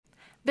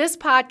This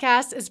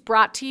podcast is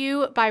brought to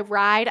you by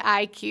Ride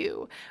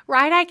IQ.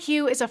 Ride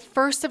IQ is a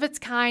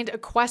first-of-its-kind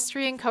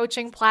equestrian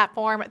coaching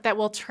platform that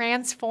will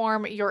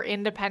transform your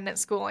independent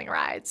schooling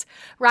rides.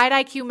 Ride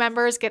IQ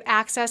members get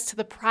access to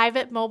the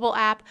private mobile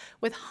app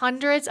with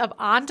hundreds of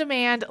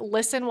on-demand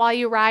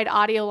listen-while-you-ride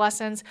audio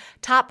lessons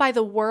taught by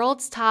the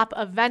world's top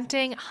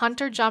eventing,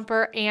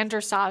 hunter-jumper, and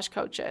dressage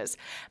coaches.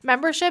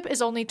 Membership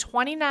is only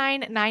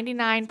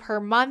 $29.99 per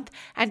month,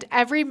 and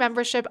every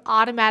membership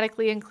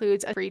automatically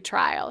includes a free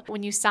trial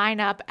when you sign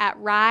up at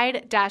ride-iq.com.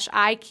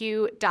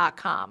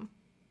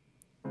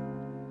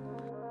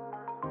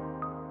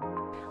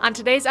 On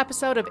today's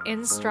episode of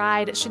In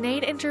Stride,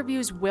 Sinead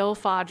interviews Will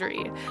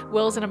Faudree.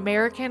 Will's an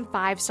American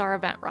 5-star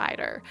event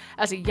rider.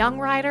 As a young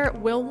rider,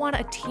 Will won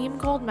a team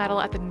gold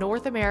medal at the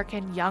North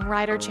American Young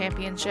Rider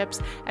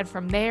Championships, and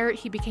from there,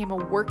 he became a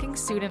working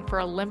student for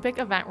Olympic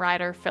event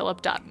rider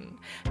Philip Dutton.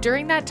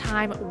 During that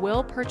time,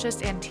 Will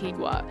purchased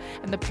Antigua,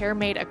 and the pair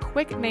made a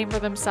quick name for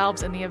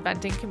themselves in the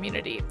eventing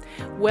community.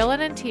 Will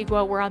and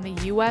Antigua were on the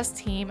U.S.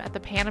 team at the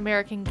Pan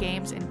American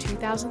Games in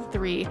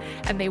 2003,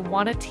 and they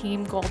won a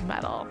team gold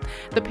medal.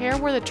 The pair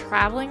were the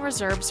traveling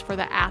reserves for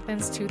the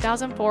Athens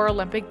 2004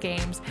 Olympic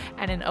Games,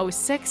 and in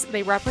 2006,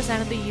 they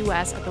represented the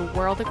U.S. at the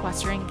World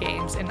Equestrian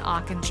Games in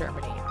Aachen,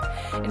 Germany.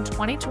 In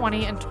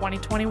 2020 and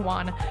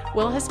 2021,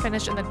 Will has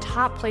finished in the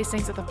top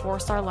placings at the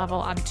 4-star level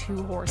on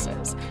 2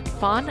 horses,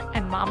 Fun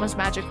and Mama's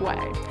Magic Way.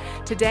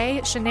 Today,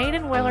 Sinead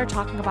and Will are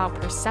talking about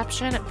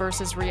perception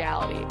versus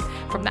reality.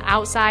 From the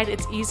outside,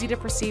 it's easy to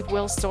perceive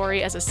Will's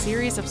story as a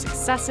series of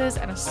successes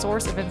and a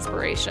source of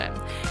inspiration.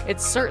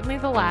 It's certainly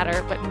the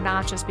latter, but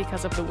not just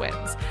because of the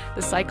wins.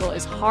 The cycle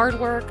is hard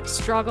work,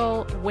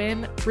 struggle,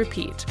 win,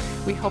 repeat.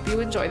 We hope you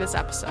enjoy this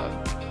episode.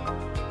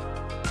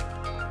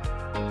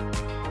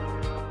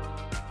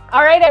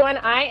 All right, everyone,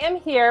 I am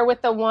here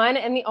with the one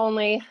and the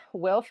only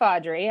Will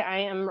Faudree. I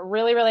am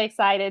really, really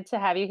excited to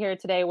have you here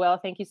today, Will.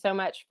 Thank you so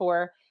much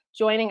for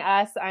joining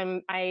us.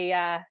 I'm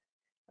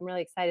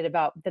really excited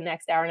about the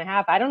next hour and a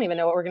half. I don't even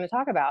know what we're going to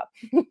talk about.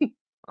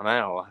 I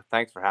know.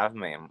 Thanks for having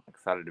me. I'm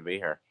excited to be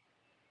here.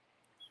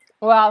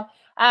 Well,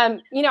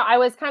 I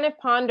was kind of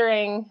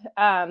pondering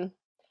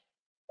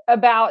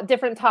about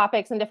different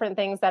topics and different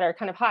things that are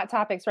kind of hot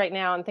topics right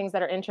now and things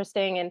that are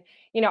interesting. And,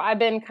 I've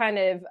been kind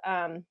of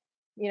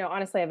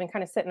honestly, I've been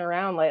kind of sitting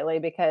around lately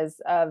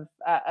because of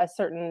a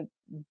certain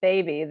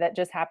baby that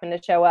just happened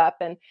to show up.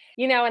 And,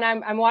 and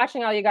I'm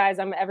watching all you guys.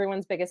 I'm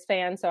everyone's biggest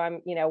fan. So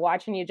I'm,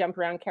 watching you jump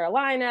around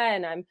Carolina,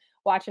 and I'm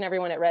watching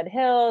everyone at Red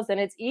Hills. And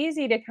it's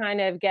easy to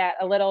kind of get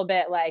a little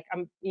bit like,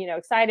 I'm,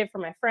 excited for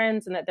my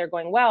friends and that they're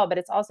going well, but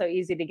it's also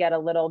easy to get a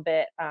little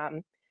bit,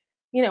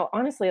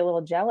 honestly, a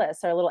little jealous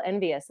or a little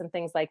envious and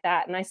things like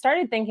that. And I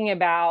started thinking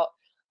about,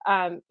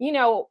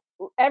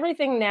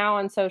 everything now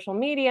on social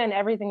media and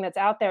everything that's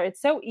out there. It's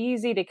so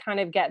easy to kind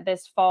of get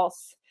this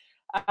false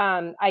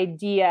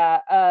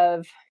idea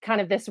of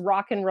kind of this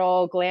rock and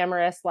roll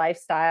glamorous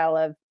lifestyle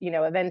of,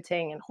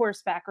 eventing and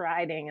horseback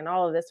riding and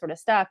all of this sort of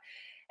stuff.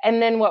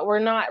 And then what we're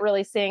not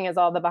really seeing is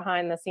all the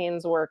behind the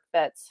scenes work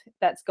that's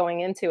going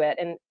into it.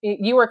 And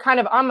you were kind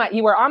of on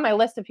my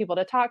list of people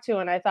to talk to.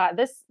 And I thought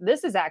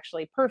this is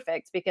actually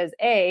perfect because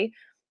I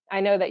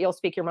know that you'll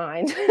speak your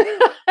mind.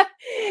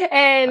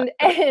 and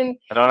I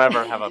don't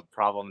ever have a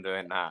problem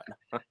doing that.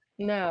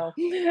 No.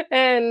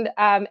 And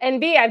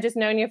B, I've just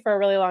known you for a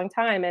really long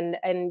time,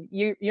 and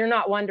you're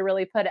not one to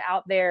really put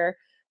out there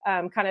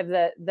kind of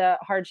the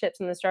hardships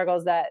and the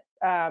struggles that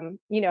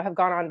have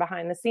gone on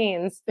behind the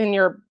scenes in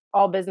your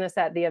all business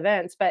at the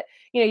events. But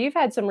you've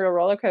had some real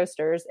roller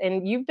coasters,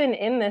 and you've been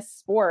in this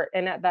sport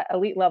and at that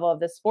elite level of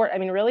this sport. I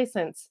mean, really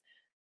since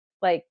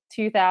like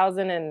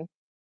 2000.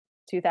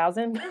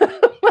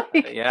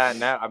 Yeah,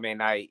 no, I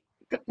mean, I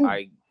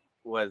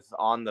was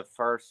on the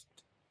first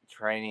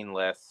training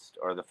list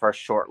or the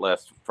first short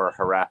list for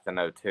Harath in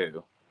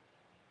 2002.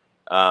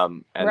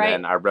 And right.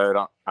 Then I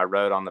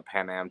rode on the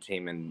Pan Am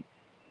team in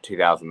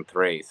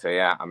 2003. So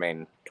yeah, I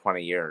mean,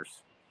 20 years.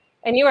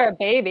 And you were a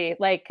baby,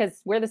 like,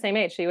 because we're the same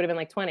age, so you would have been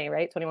like 20,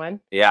 right? 21?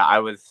 Yeah, I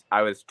was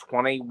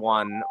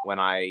 21 when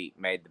I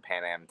made the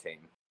Pan Am team.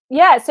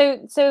 Yeah,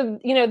 so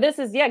this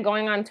is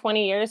going on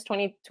 20 years,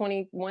 20,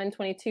 21,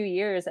 22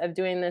 years of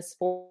doing this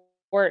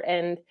sport.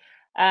 And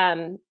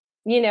how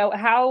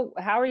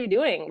are you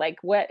doing? Like,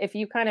 what if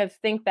you kind of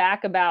think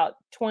back about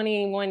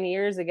 21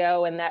 years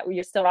ago and that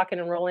you're still rocking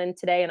and rolling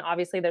today? And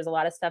obviously there's a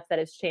lot of stuff that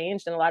has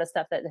changed and a lot of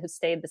stuff that has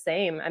stayed the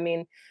same. I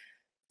mean,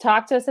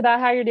 talk to us about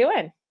how you're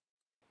doing.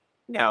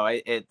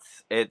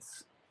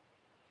 It's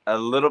a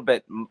little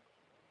bit,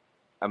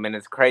 I mean,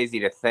 it's crazy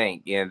to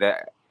think,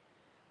 that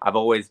I've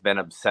always been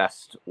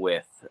obsessed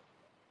with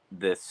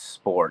this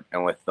sport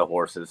and with the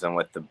horses and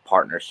with the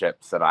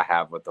partnerships that I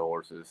have with the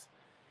horses.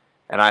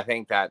 And I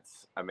think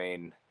that's, I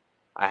mean,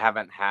 I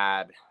haven't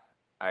had,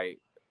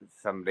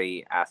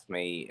 somebody asked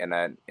me in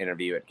an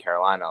interview at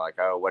Carolina, like,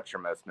 oh, what's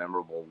your most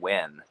memorable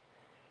win?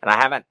 And I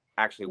haven't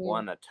actually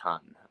won a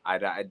ton.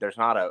 There's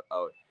not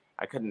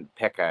I couldn't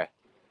pick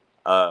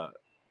an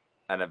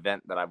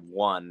event that I've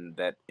won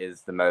that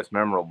is the most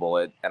memorable.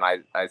 And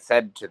I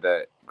said to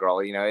the girl.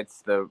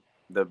 It's the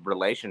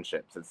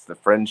relationships, it's the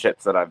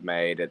friendships that I've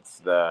made, it's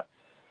the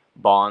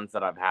bonds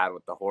that I've had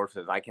with the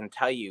horses. I can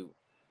tell you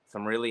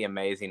some really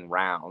amazing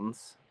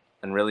rounds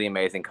and really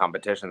amazing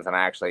competitions. And I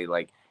actually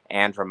like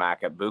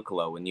Andromac at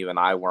Buccolo when you and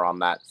I were on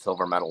that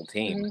silver medal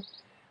team. Mm-hmm.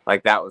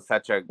 Like that was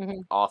such a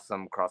Mm-hmm.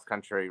 awesome cross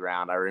country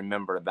round. I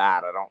remember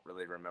that. I don't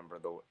really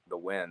remember the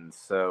wins.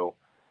 So,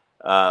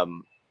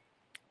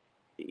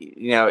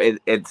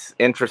 it's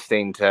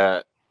interesting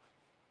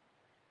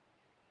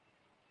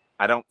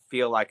I don't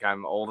feel like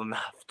I'm old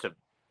enough to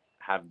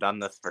have done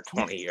this for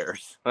 20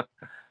 years.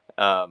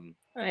 I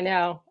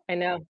know.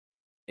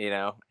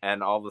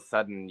 And all of a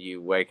sudden you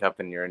wake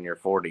up and you're in your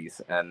 40s,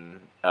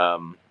 and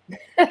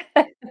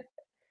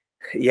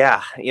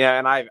yeah,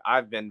 and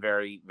I've been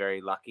very,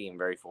 very lucky and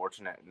very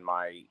fortunate in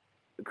my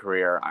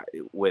career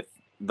with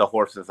the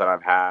horses that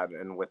I've had,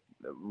 and with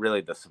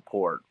really the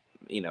support,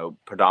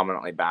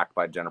 predominantly backed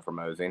by Jennifer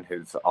Mosing,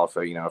 who's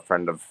also, a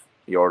friend of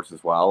yours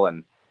as well.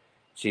 And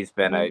she's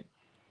been Mm-hmm.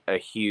 a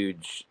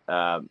huge,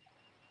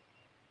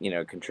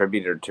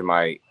 contributor to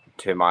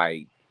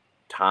my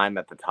time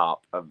at the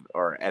top of,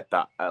 or at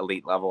the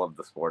elite level of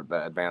the sport,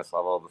 the advanced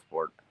level of the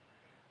sport.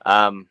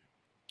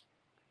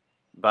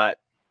 But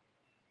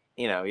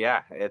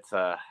yeah,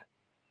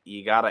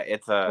 you gotta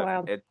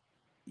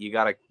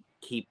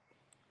keep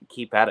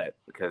at it,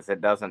 because it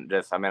doesn't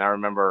just, I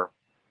remember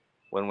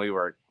when we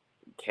were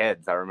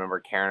kids, I remember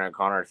Karen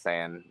O'Connor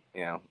saying,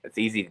 it's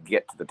easy to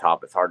get to the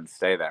top, it's hard to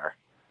stay there.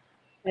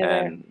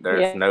 And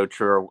there's no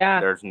truer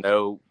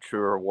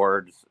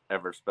words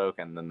ever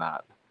spoken than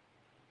that.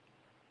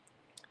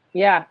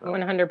 Yeah,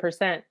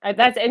 100%.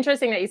 That's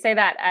interesting that you say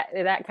that.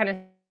 That kind of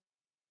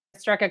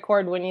struck a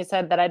chord when you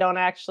said that I don't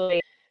actually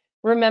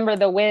remember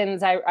the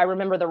wins. I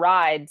remember the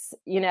rides,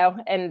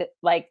 and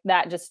like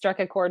that just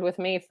struck a chord with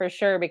me for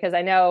sure, because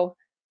I know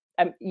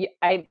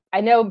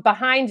I know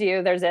behind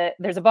you there's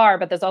a bar,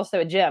 but there's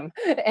also a gym.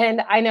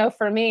 And I know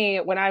for me,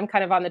 when I'm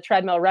kind of on the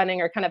treadmill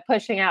running or kind of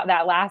pushing out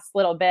that last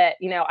little bit,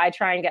 I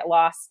try and get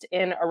lost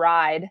in a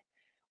ride,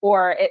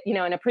 or in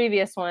a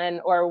previous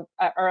one, or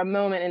a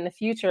moment in the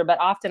future. But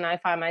often I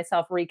find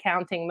myself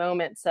recounting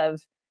moments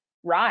of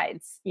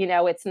rides.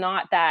 It's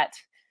not that,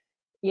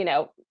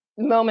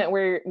 moment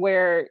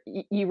where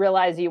you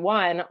realize you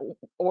won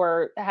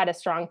or had a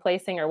strong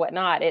placing or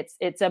whatnot.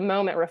 It's a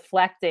moment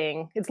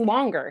reflecting. It's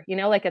longer,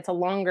 like it's a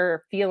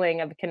longer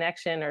feeling of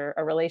connection or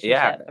a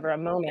relationship or a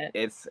moment.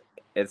 It's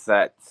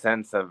that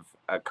sense of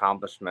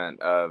accomplishment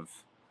of,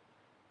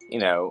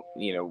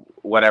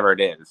 whatever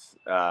it is.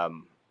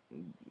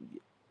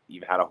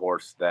 You've had a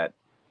horse that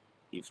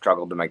you've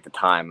struggled to make the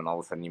time, and all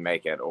of a sudden you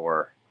make it,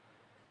 or,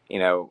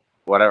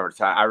 whatever.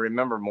 So I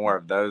remember more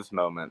of those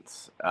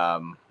moments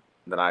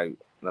than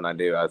I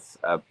do as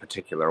a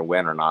particular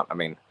win or not.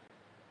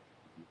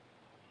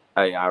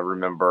 I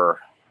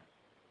remember,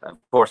 of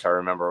course, I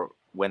remember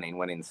winning.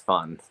 Winning's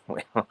fun.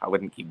 I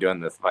wouldn't keep doing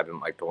this if I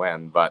didn't like to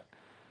win. But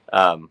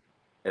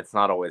it's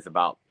not always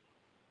about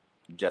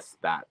just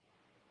that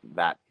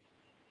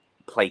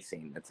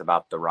placing. It's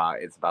about the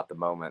ride. It's about the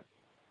moment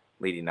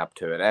leading up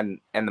to it, and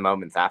the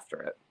moments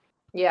after it.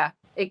 Yeah,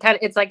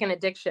 it's like an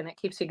addiction. It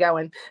keeps you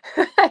going.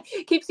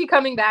 Keeps you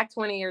coming back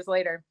 20 years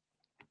later.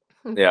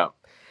 Yeah.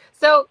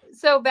 So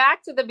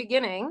back to the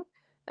beginning.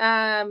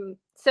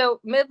 So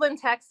Midland,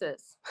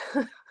 Texas.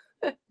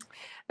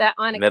 That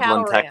on a Midland,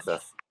 cattle ranch.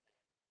 Texas.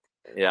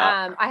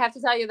 Yeah. I have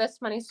to tell you this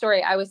funny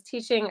story. I was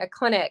teaching a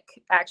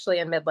clinic actually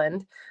in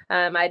Midland.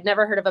 I'd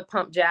never heard of a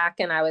pump jack,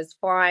 and I was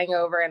flying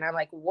over, and I'm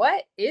like,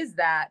 what is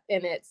that?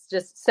 And it's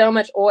just so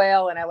much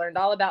oil. And I learned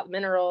all about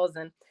minerals,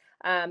 and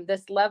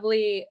this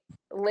lovely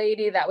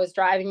lady that was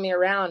driving me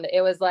around,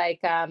 it was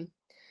like,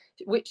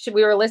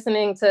 we were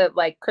listening to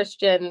like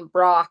Christian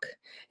rock,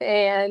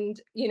 and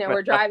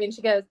we're driving.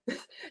 She goes,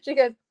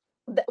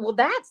 well,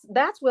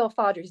 that's Will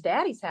Faudree's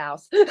daddy's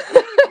house.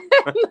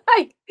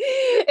 Like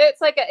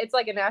it's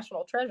like a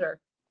national treasure.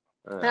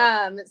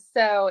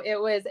 So it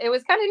was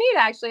kind of neat,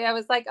 actually. I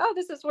was like, oh,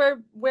 this is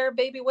where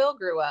baby Will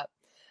grew up.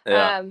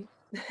 Yeah.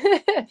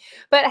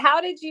 But how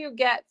did you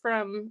get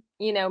from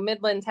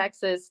Midland,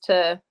 Texas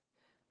to,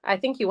 I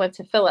think you went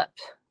to Philip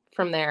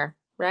from there,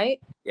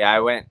 right? Yeah, I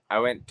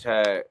went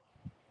to,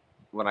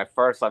 when I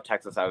first left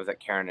Texas, I was at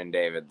Karen and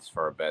David's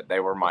for a bit. They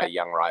were my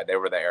they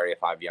were the Area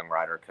 5 young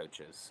rider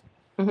coaches.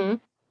 Mm-hmm.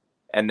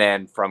 And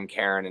then from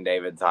Karen and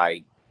David's,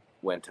 I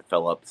went to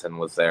Phillips and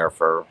was there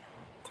for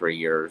 3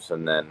 years,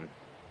 and then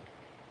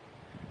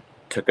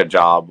took a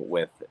job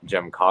with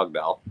Jim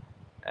Cogdell.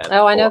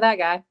 I know that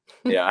guy.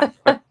 Yeah,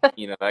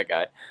 you know that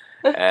guy.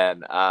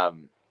 And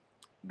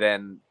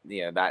then,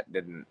 that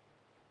didn't,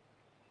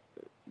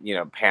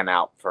 pan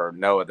out for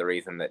no other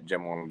reason that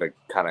Jim wanted to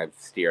kind of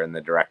steer in the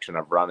direction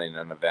of running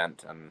an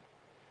event, and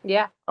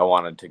yeah, I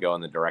wanted to go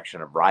in the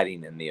direction of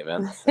riding in the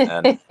events.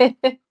 And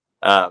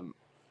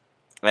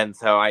and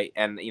so I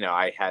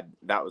had,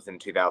 that was in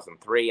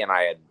 2003, and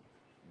I had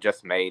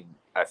just made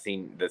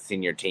the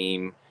senior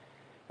team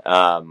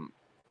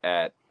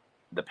at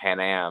the Pan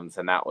Ams,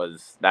 and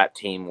that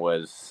team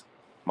was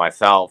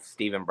myself,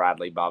 Stephen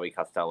Bradley, Bobby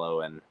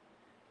Costello, and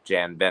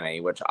Jan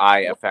Benny, which I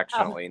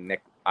affectionately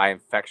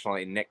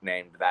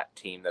nicknamed that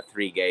team the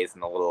Three Gays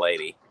and the Little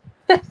Lady.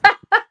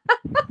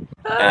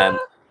 And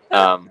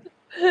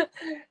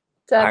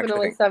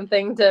definitely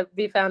something to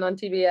be found on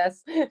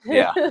TBS.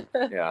 yeah.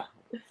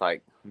 It's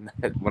like,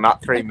 well,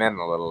 not three men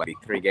and a little lady,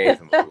 three gays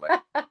and a little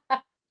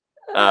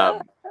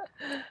lady.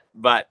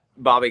 But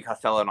Bobby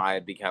Costello and I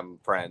had become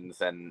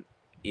friends, and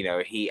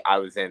I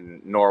was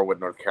in Norwood,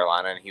 North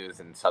Carolina, and he was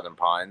in Southern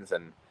Pines,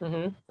 and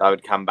I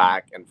would come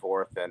back and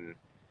forth, and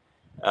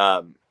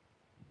I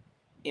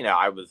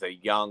was a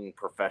young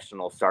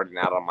professional starting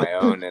out on my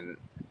own, and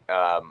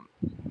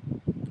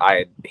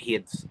he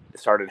had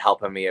started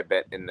helping me a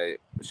bit in the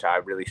show. I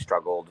really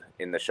struggled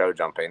in the show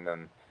jumping,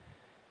 and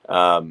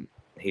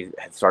he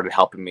had started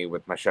helping me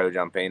with my show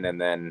jumping,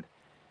 and then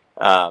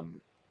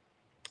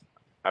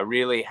I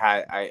really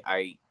had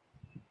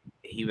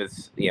he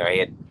was he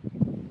had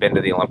been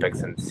to the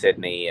Olympics in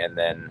Sydney, and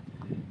then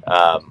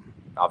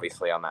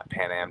obviously on that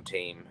Pan Am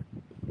team,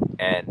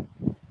 and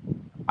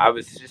I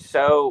was just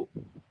so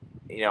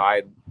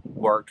I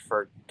worked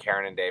for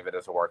Karen and David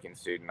as a working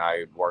student.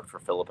 I worked for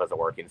Philip as a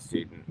working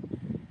student,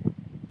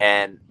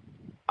 and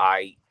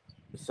I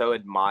so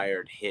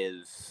admired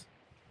his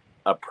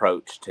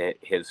approach to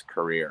his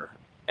career,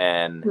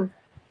 and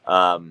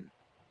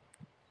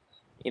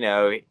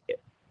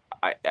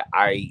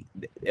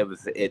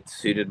it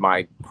suited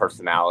my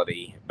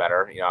personality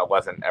better. I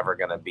wasn't ever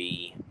going to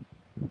be,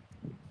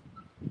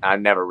 I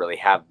never really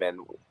have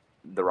been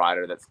the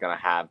rider that's going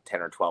to have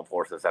 10 or 12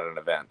 horses at an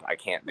event. I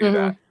can't do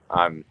that.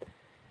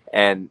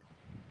 And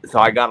so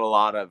I got a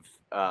lot of,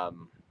 I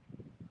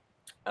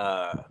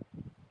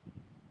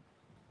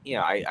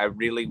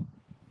really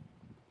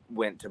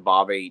went to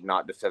Bobby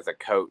not just as a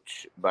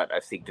coach, but I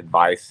sought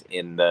advice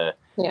in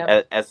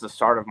as the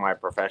start of my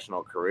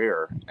professional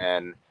career.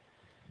 And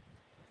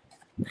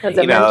as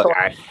a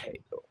mentor.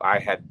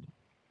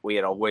 We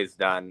had always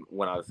done,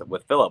 when I was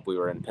with Philip, we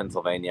were in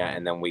Pennsylvania,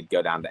 and then we'd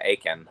go down to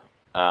Aiken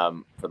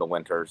for the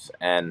winters,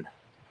 and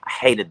I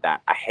hated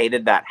that. I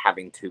hated that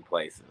having two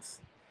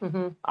places.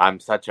 I'm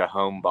such a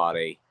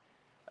homebody,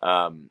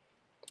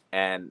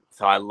 and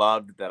so I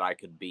loved that I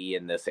could be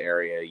in this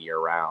area year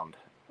round.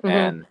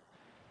 And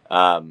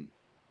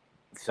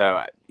so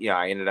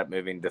I ended up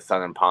moving to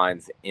Southern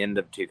Pines end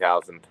of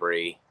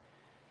 2003,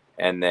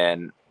 and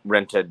then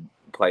rented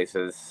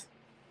places.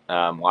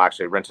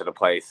 Actually rented a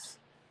place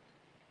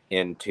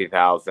in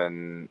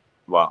 2000.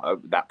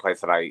 That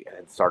place that I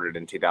had started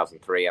in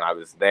 2003, and I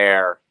was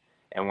there,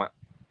 and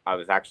I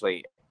was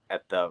actually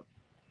at the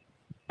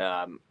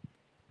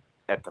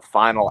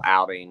final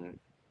outing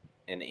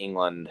in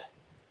England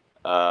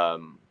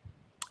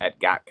at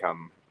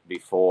Gatcombe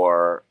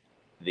before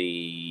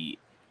the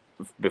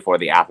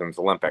Athens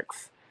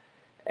Olympics,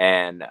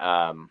 and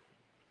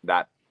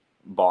that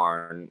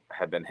barn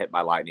had been hit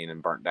by lightning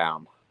and burnt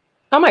down.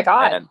 Oh my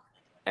God.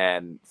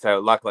 And so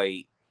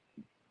luckily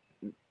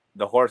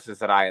the horses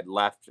that I had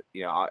left,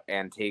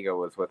 Antigua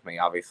was with me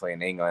obviously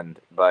in England,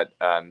 but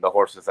the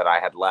horses that I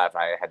had left,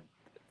 I had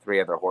 3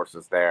 other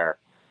horses there.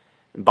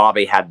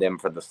 Bobby had them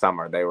for the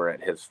summer. They were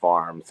at his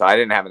farm. So I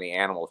didn't have any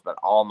animals, but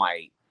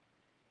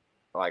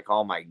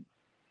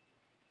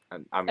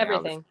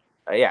everything.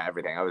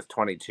 Everything. I was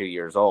 22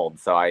 years old,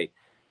 so I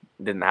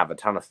didn't have a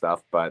ton of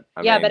stuff, but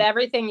but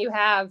everything you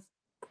have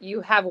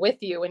with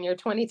you when you're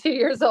 22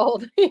 years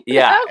old.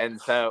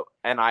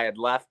 And I had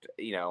left,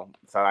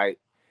 so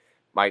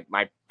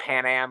my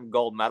Pan Am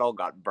gold medal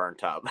got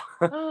burnt up.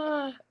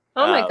 Oh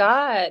my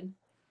God.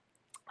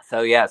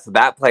 So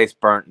that place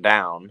burnt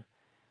down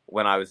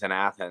when I was in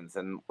Athens,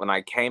 and when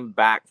I came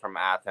back from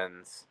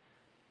Athens,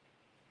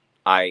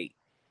 my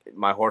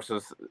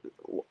horses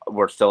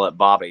were still at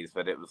Bobby's,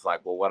 but it was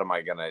like, well, what am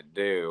I gonna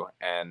do?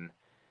 And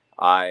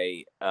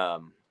I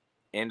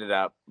ended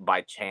up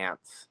by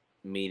chance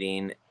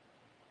meeting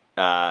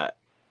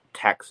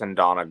Tex and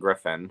Donna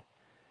Griffin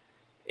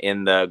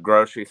in the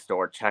grocery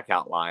store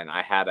checkout line.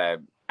 I had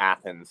a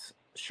Athens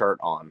shirt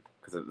on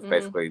because it was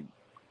basically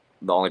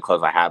the only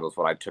clothes I had was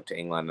what I took to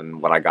England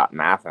and what I got in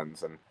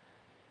Athens. And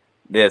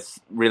this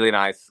really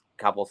nice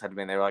couple said to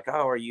me, they were like,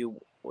 "Oh, are you,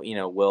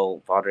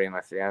 Will Faudree?" And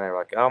I said, "Yeah." And they were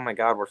like, "Oh my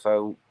God, we're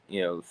so,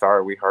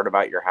 sorry. We heard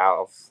about your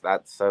house.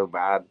 That's so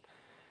bad.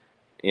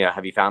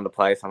 Have you found a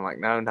place?" I'm like,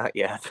 "No, not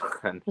yet."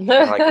 And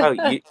they're like,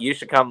 "Oh, you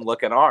should come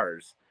look at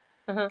ours."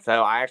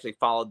 So I actually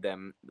followed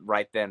them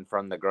right then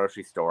from the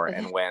grocery store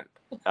and went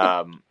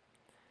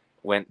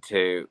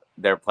to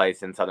their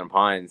place in Southern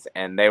Pines,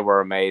 and they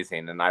were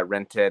amazing. And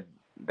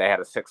they had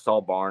a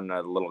 6-stall barn,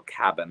 a little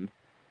cabin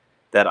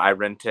that I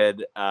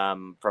rented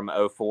from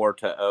 04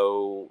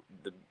 to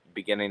the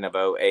beginning of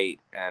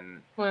 08.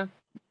 And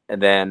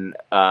then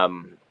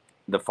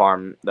the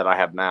farm that I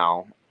have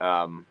now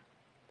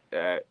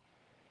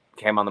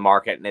came on the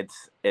market, and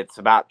it's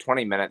about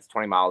 20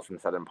 miles from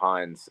Southern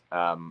Pines.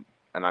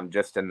 And I'm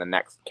just in the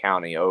next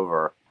county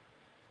over.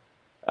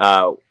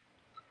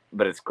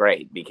 But it's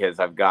great because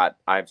I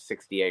have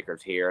 60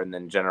 acres here, and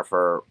then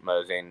Jennifer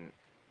Mosing,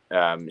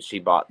 she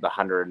bought the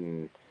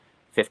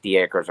 50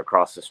 acres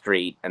across the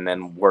street, and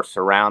then we're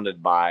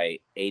surrounded by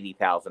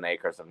 80,000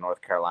 acres of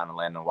North Carolina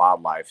land and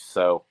wildlife.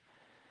 So,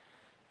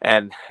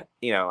 and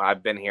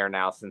I've been here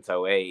now since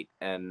 '08,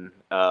 and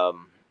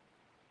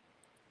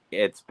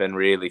it's been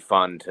really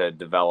fun to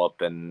develop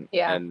and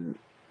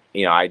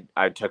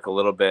I took a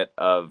little bit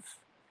of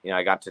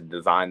I got to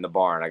design the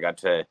barn.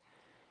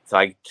 So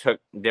I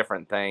took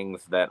different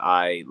things that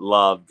I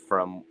loved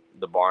from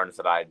the barns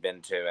that I had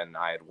been to and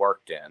I had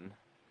worked in,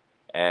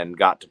 and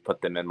got to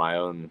put them in my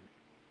own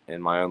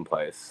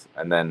place.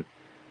 And then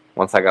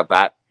once I got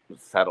that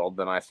settled,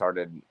 then I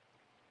started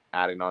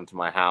adding on to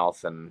my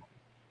house, and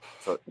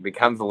so it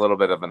becomes a little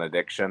bit of an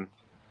addiction.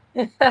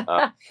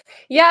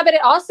 Yeah, but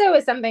it also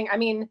is something, I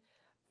mean,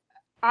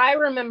 I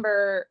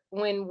remember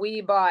when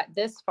we bought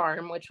this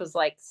farm, which was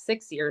like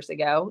 6 years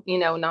ago,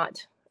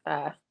 not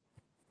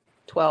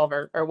 12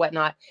 or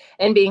whatnot,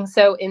 and being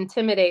so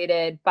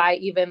intimidated by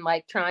even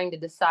like trying to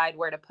decide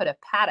where to put a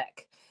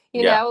paddock,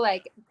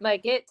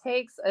 like it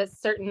takes a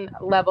certain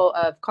level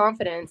of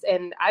confidence.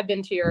 And I've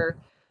been to your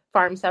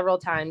farm several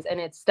times,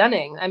 and it's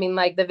stunning. I mean,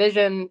 like the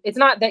vision, it's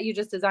not that you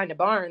just designed a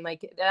barn,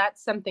 like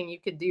that's something you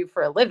could do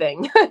for a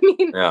living. I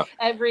mean,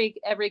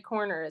 every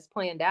corner is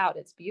planned out.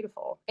 It's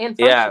beautiful and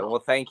functional. Yeah, well,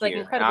 thank you. Like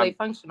incredibly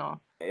functional.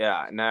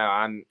 Yeah,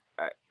 no,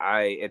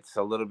 it's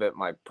a little bit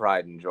my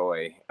pride and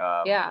joy.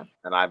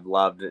 And I've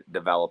loved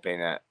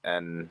developing it,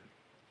 and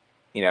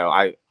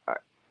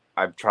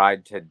I've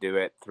tried to do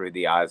it through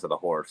the eyes of the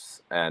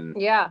horse, and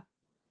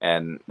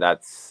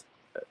that's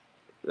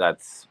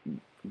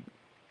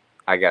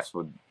I guess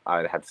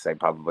I'd have to say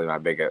probably my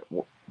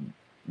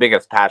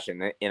biggest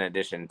passion, in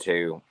addition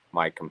to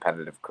my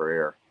competitive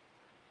career.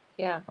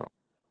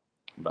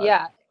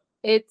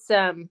 It's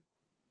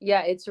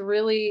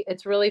really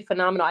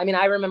phenomenal. I mean,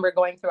 I remember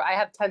going through, I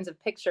have tons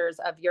of pictures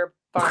of your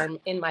farm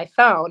in my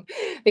phone,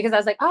 because I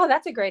was like, oh,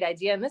 that's a great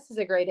idea. And this is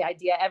a great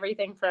idea.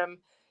 Everything from,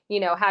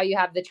 how you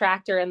have the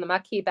tractor and the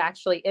muck heap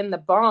actually in the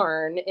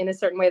barn in a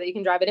certain way that you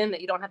can drive it in, that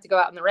you don't have to go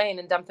out in the rain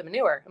and dump the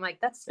manure. I'm like,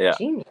 that's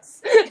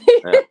genius.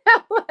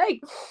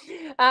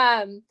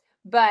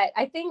 But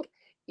I think,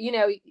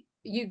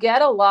 you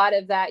get a lot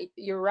of that.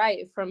 You're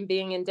right, from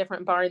being in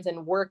different barns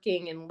and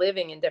working and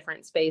living in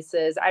different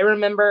spaces. I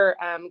remember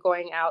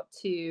going out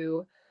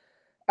to,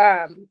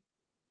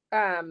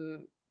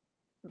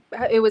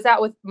 it was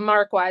out with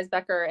Mark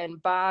Weisbecker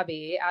and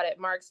Bobby out at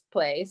Mark's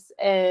place,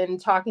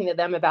 and talking to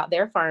them about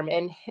their farm.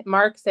 And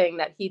Mark saying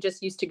that he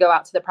just used to go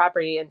out to the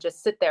property and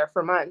just sit there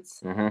for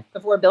months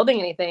before building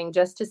anything,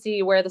 just to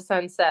see where the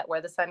sun set, where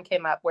the sun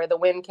came up, where the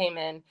wind came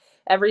in,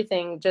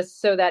 everything,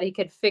 just so that he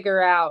could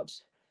figure out,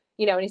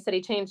 and he said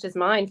he changed his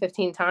mind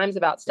 15 times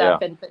about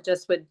stuff, and but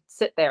just would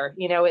sit there.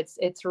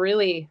 It's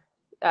really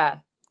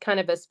kind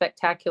of a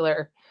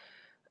spectacular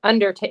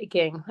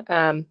undertaking,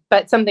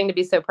 but something to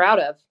be so proud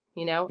of.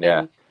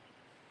 No,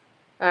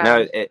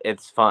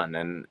 it's fun.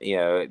 And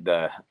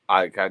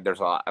I've got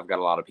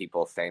a lot of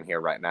people staying here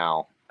right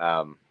now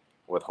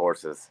with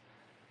horses,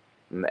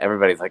 and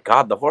everybody's like,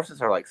 God, the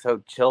horses are like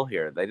so chill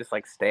here. They just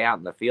like stay out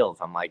in the fields.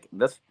 I'm like,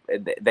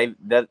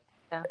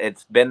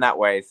 it's been that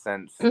way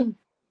since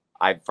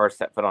I first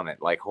set foot on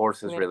it. Like,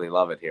 horses really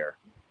love it here,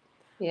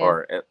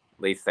 or at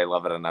least they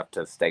love it enough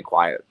to stay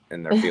quiet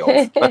in their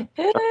fields.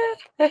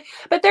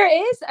 But there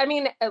is, I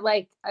mean,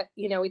 like,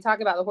 we talk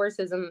about the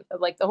horses, and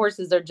like the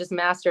horses are just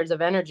masters of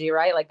energy,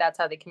 right? Like that's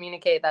how they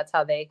communicate. That's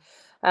how they,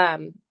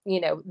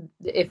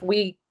 if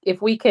we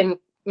can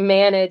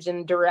manage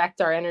and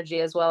direct our energy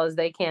as well as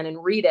they can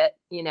and read it,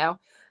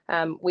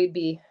 we'd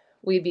be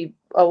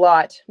a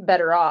lot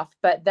better off.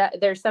 But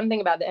there's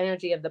something about the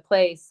energy of a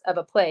place and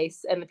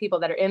the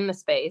people that are in the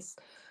space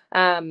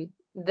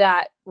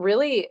that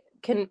really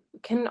can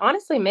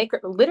honestly make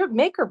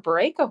or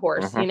break a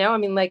horse. I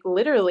mean, like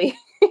literally.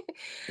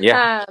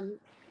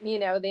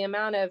 The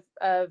amount of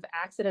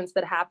accidents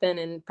that happen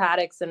in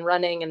paddocks and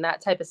running and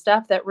that type of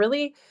stuff that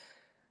really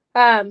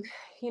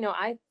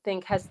I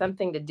think has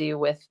something to do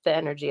with the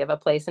energy of a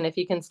place. And if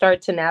you can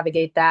start to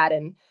navigate that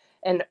and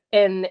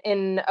in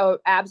an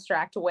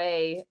abstract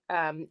way,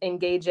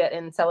 engage it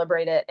and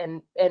celebrate it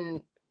and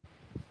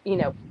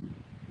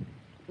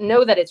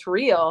know that it's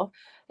real,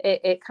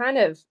 it kind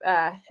of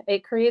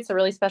it creates a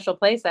really special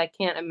place. I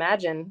can't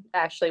imagine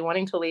actually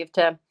wanting to leave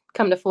to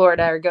come to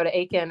Florida or go to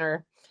Aiken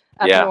or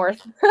up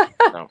north.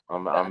 No,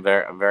 I'm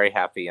very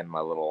happy on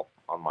my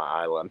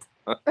island.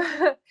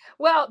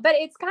 Well, but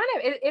it's kind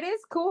of it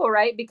is cool,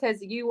 right?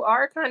 Because you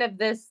are kind of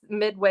this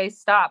midway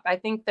stop. I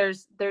think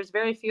there's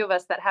very few of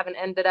us that haven't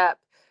ended up,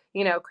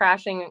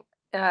 crashing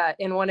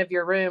in one of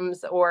your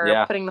rooms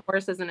or putting the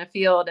horses in a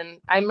field. And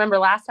I remember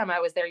last time I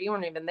was there, you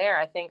weren't even there.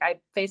 I think I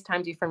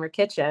FaceTimed you from your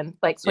kitchen,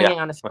 like swinging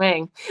on a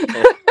swing.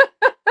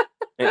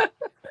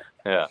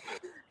 Yeah.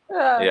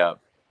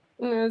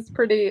 It's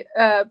pretty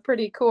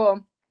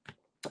cool.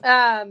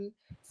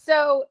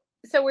 So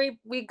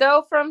we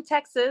go from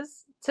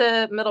Texas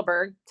to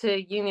Middleburg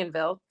to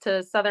Unionville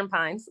to Southern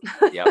Pines.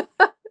 With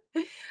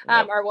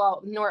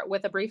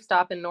a brief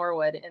stop in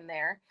Norwood in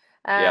there.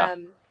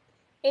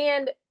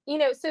 And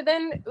So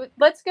then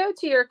let's go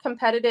to your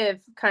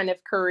competitive kind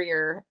of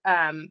career.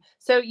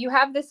 So you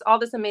have all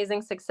this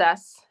amazing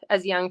success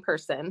as a young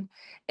person.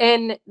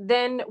 And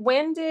then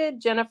when did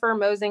Jennifer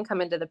Mosing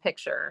come into the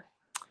picture?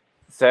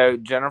 So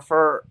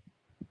Jennifer,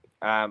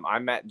 I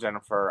met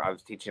Jennifer. I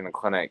was teaching a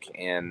clinic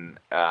in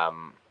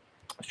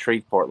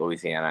Shreveport,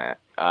 Louisiana,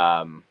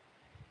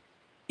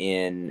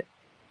 in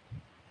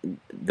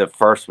the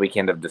first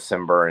weekend of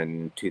December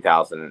in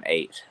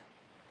 2008.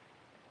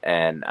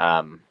 And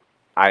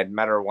I had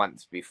met her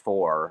once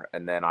before,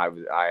 and then I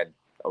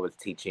was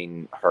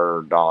teaching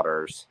her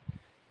daughters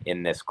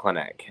in this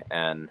clinic,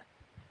 and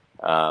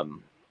that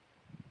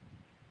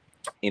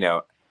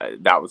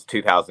was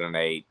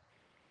 2008.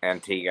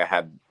 Antigua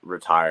had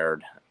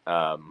retired.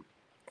 I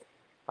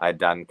had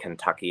done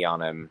Kentucky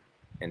on him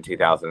in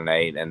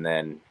 2008, and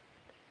then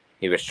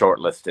he was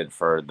shortlisted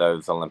for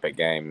those Olympic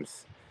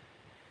Games,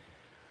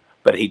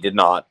 but he did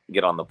not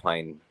get on the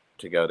plane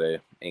to go to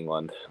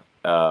England.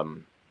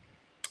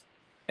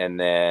 And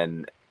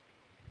then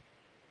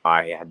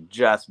I had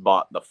just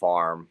bought the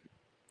farm,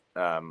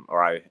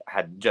 or I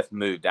had just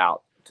moved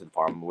out to the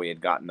farm. We had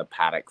gotten the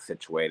paddock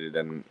situated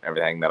and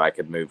everything that I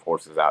could move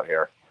horses out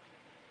here.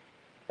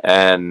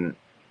 And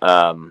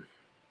I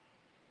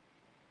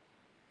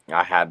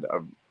had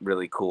a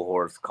really cool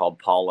horse called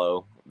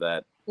Paulo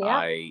that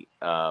I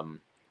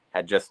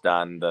had just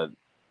done the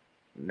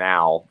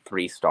now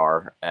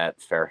 3-star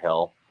at Fair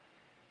Hill.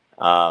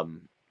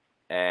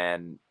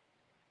 And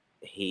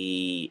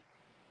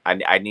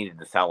I needed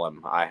to sell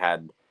him. I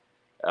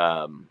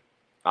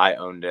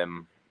owned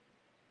him,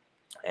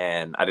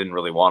 and I didn't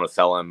really want to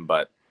sell him,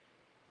 but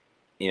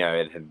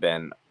it had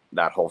been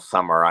that whole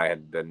summer I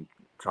had been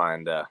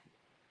trying to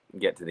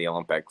get to the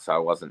Olympics, so I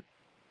wasn't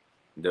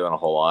doing a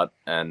whole lot,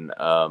 and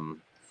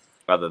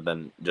other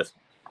than just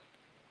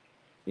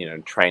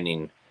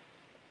training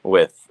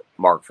with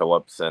Mark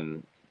Phillips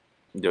and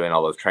doing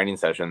all those training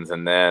sessions.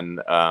 And then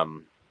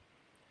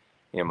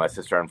my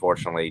sister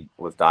unfortunately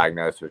was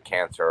diagnosed with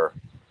cancer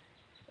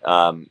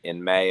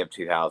in May of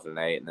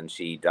 2008, and then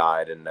she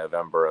died in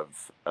November of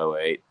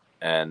 2008.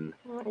 And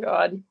oh my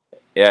God.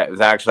 Yeah, it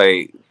was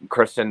actually,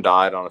 Kristen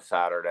died on a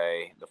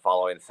Saturday. The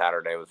following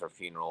Saturday was her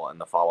funeral, and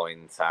the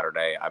following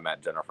Saturday I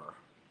met Jennifer.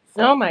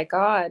 So, oh my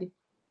God.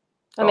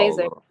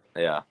 Amazing.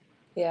 Yeah.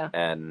 Yeah.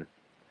 And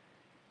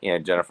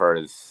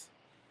Jennifer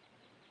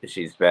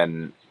she's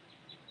been,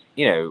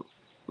 the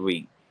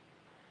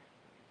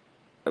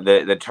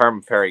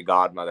term fairy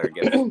godmother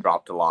gets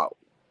dropped a lot,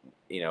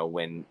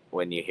 when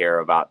you hear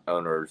about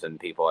owners and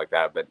people like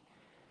that. But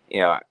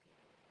the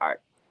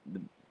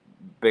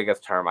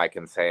biggest term I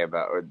can say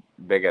about, or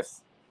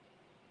biggest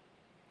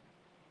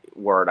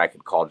word I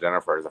could call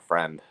Jennifer is a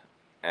friend.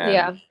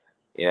 And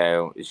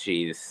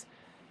she's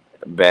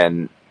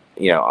been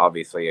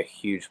obviously a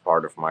huge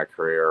part of my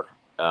career,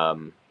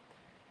 and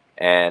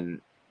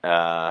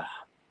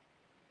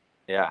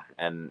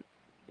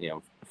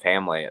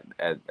family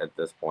at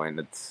this point.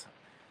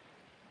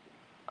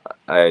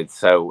 It's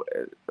so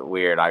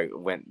weird. I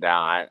went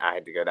down. I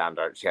had to go down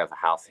to. She has a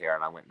house here,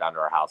 and I went down to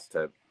her house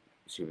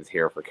she was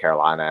here for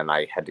Carolina, and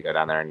I had to go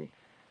down there and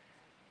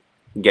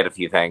get a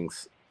few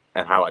things.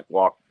 And I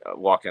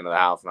walked into the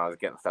house, and I was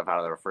getting stuff out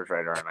of the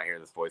refrigerator, and I hear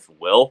this voice,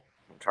 Will.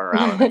 I turn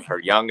around, and it's her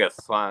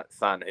youngest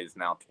son, who's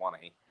now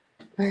 20.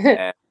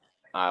 And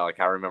I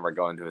remember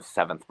going to his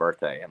 7th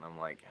birthday, and I'm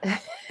like,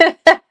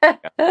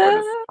 where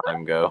does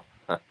time go?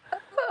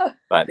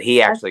 But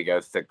he actually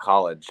goes to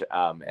college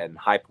in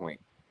High Point,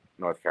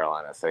 North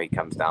Carolina, so he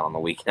comes down on the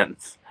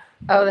weekends.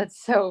 Oh,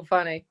 that's so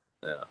funny.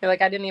 Yeah. You're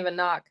like, I didn't even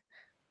knock.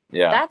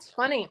 Yeah. That's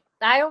funny.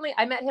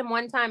 I met him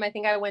one time. I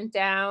think I went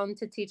down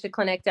to teach a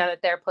clinic down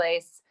at their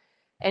place.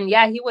 And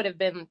yeah, he would have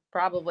been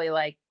probably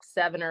like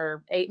 7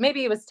 or 8.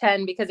 Maybe he was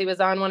 10, because he was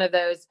on one of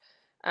those.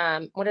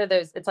 What are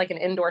those? It's like an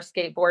indoor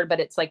skateboard, but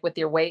it's like with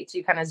your weight.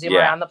 You kind of zoom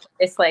around the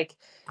place. Like,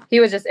 he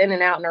was just in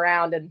and out and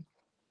around. And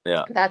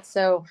yeah, that's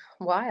so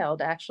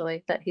wild,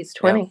 actually, that he's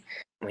 20.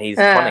 Yeah. He's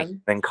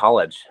 20 in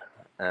college.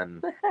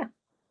 And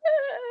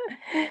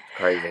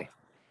crazy.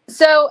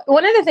 So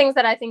one of the things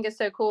that I think is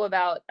so cool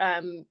about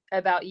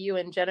you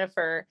and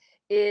Jennifer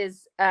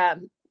is,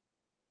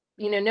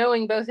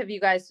 knowing both of you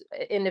guys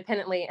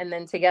independently and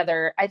then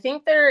together. I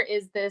think there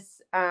is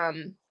this, I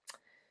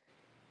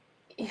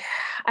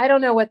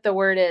don't know what the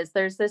word is.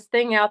 There's this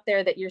thing out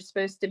there that you're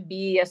supposed to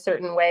be a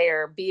certain way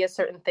or be a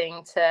certain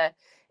thing to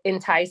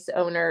entice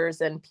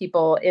owners and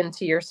people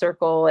into your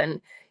circle.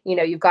 And,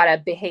 you've got to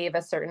behave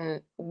a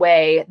certain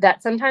way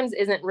that sometimes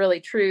isn't really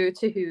true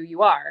to who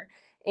you are.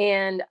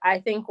 And I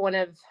think one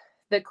of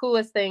the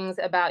coolest things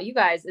about you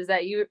guys is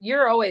that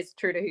you're always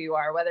true to who you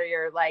are, whether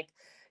you're like,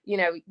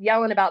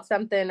 yelling about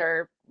something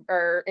or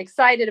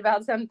excited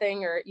about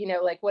something, or,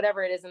 like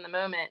whatever it is in the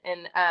moment.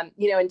 And,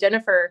 and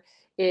Jennifer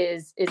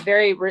is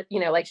very,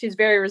 she's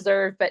very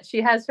reserved, but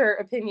she has her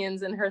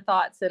opinions and her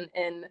thoughts, and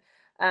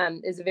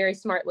is a very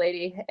smart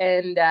lady.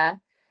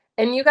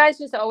 And you guys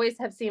just always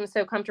have seemed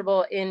so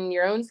comfortable in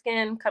your own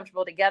skin,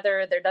 comfortable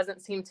together. There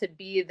doesn't seem to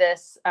be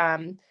this,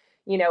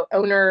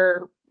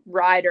 owner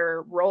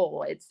rider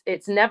role.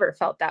 It's never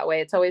felt that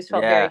way. It's always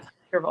felt very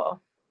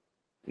comfortable.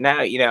 No,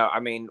 I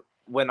mean,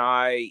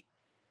 I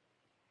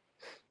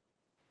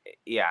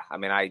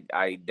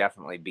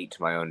definitely beat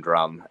to my own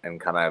drum and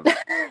kind of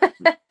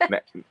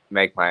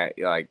make my,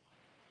 like,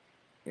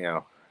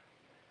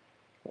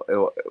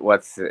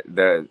 what's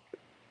the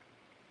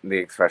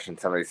expression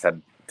somebody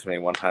said to me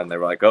one time. They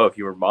were like, "Oh, if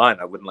you were mine,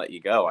 I wouldn't let you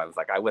go." I was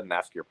like, "I wouldn't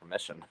ask your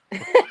permission."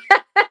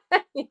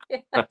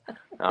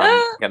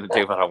 I'm gonna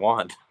do what I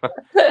want.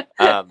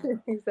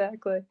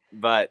 Exactly.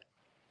 But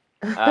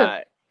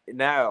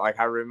no, like,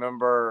 I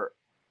remember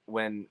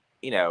when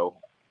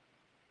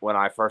when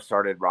I first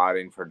started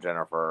riding for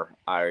Jennifer,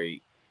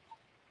 I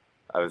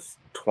was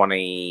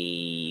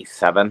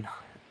 27,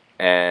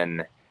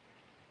 and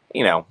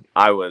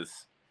I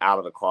was out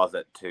of the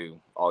closet to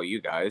all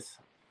you guys.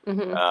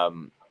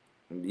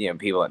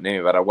 People that knew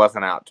me, but I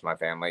wasn't out to my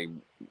family.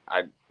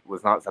 I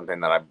was not something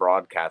that I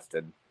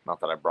broadcasted. Not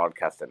that I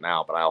broadcast it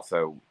now, but I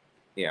also,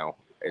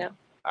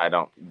 I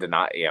don't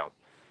deny,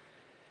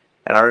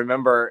 And I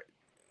remember,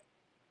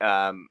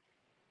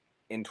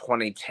 in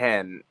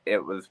 2010,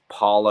 it was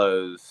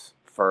Paulo's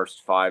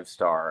first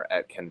 5-star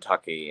at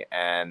Kentucky,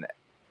 and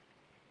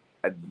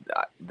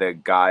the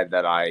guy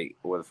that I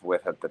was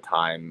with at the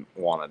time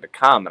wanted to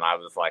come, and I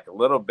was like a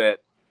little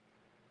bit,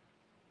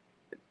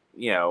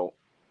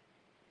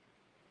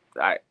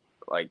 I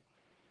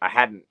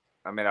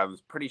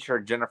was pretty sure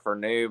Jennifer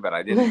knew, but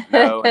I didn't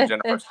know. And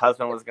Jennifer's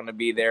husband was going to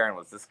be there, and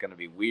was this going to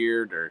be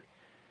weird or?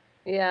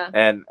 Yeah.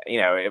 And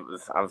I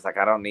was like,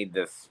 I don't need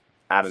this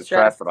added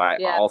stress, but I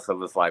also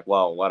was like,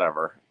 well,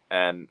 whatever.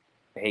 And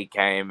he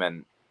came,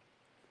 and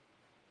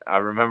I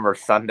remember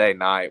Sunday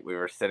night we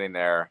were sitting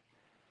there,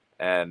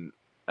 and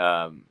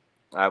I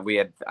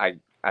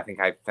think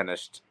I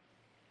finished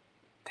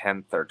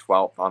 10th or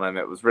 12th on him.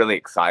 It was really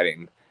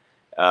exciting.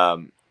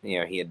 He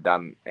had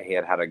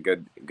had a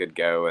good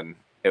go, and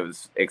it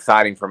was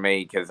exciting for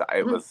me because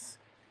I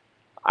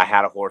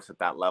had a horse at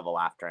that level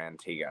after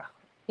Antigua.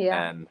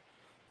 Yeah. And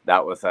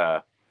that was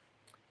it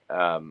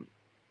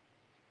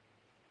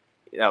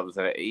was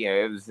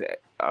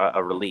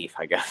a relief,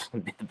 I guess,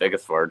 would be the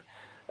biggest word.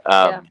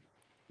 But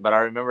I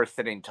remember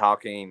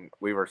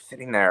we were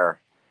sitting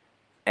there,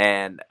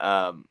 and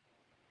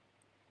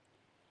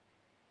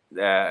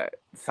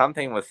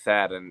something was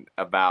said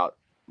about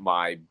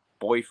my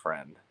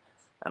boyfriend,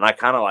 and I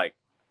kind of like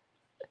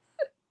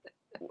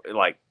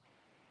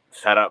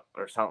shut up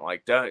or something,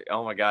 like,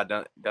 oh my God,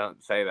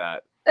 don't say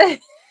that.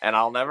 And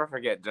I'll never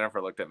forget,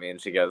 Jennifer looked at me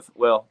and she goes,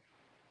 "Well,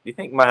 do you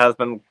think my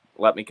husband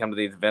let me come to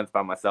these events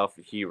by myself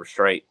if you were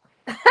straight?"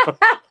 And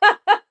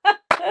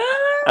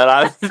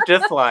I was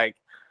just like,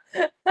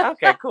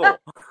 okay, cool.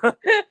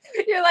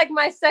 You're like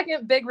my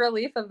second big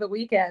relief of the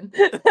weekend.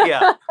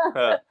 Yeah.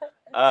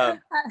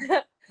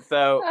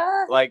 So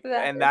like,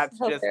 and that's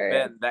just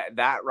been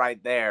that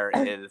right there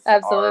is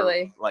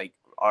absolutely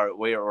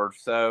we are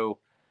so.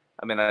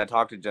 I mean, I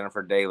talk to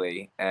Jennifer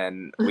daily,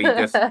 and we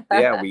just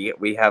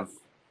we have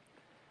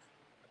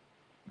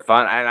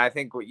fun, and I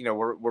think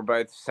we're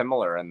both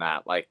similar in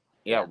that. Like,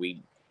 we have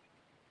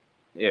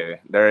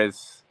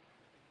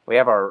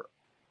our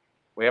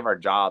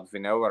jobs. We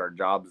know what our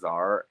jobs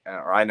are,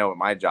 or I know what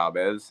my job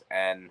is,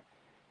 and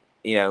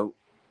we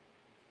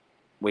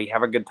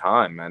have a good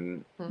time,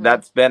 and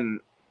that's been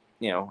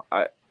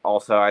I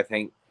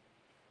think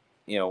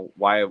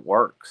why it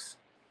works.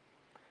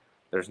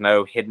 There's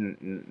no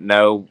hidden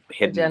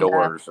agenda.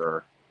 Doors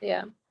or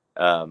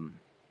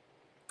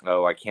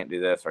oh, I can't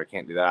do this or I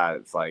can't do that.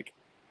 It's like,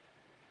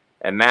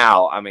 and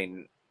now, I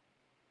mean,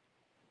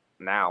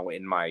 now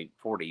in my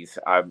 40s,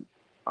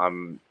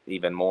 I'm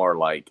even more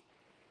like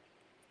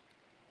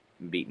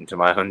beaten to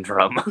my own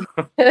drum.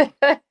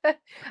 I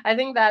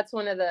think that's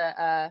one of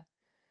the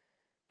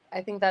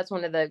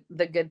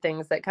the good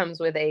things that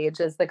comes with age,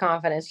 is the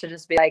confidence to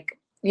just be like,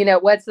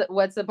 what's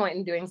the point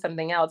in doing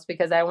something else?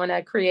 Because I want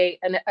to create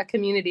a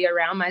community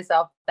around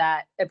myself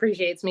that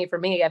appreciates me for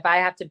me. If I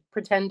have to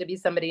pretend to be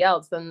somebody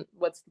else, then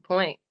what's the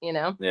point?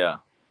 Yeah.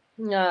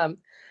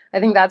 I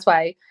think that's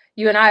why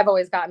you and I have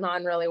always gotten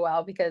on really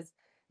well, because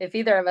if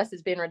either of us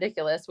is being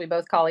ridiculous, we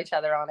both call each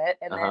other on it.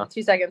 And then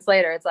 2 seconds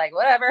later, it's like,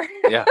 whatever.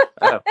 Yeah.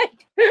 Oh.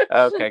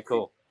 Okay,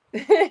 cool.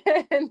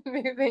 And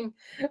moving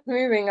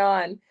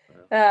on.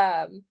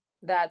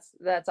 That's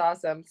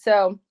awesome.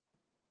 So,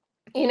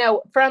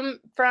 from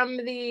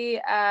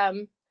the,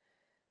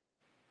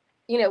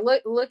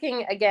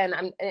 looking again,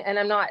 I'm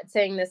not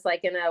saying this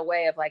like in a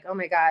way of like, oh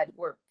my God,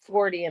 we're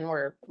 40 and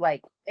we're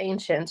like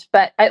ancient,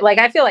 but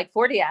I feel like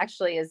 40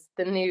 actually is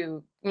the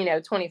new,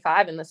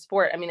 25 in the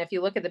sport. I mean, if you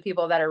look at the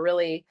people that are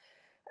really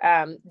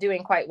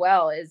doing quite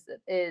well, is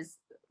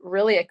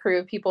really a crew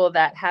of people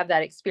that have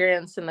that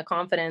experience and the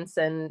confidence,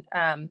 and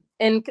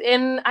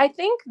I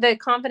think the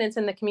confidence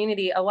in the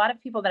community. A lot of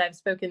people that I've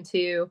spoken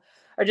to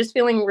are just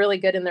feeling really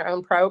good in their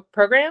own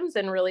programs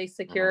and really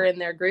secure in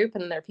their group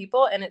and their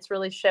people. And it's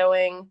really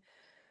showing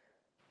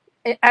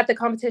at the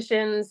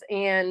competitions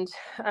and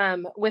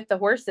with the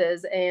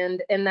horses,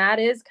 and that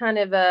is kind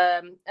of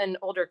an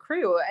older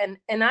crew,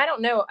 and I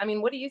don't know, I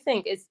mean, what do you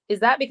think? Is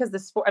that because the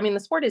sport, I mean, the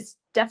sport is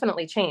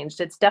definitely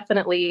changed, it's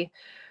definitely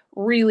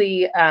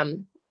really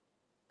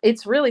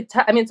it's really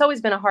tough. I mean, it's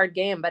always been a hard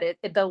game, but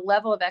the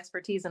level of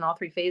expertise in all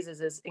three phases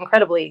is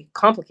incredibly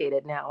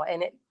complicated now,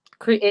 and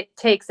it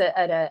takes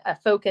a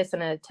focus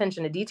and an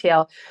attention to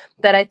detail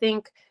that I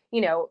think,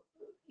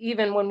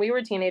 even when we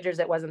were teenagers,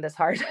 it wasn't this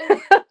hard.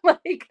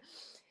 Like,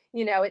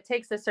 it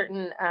takes a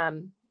certain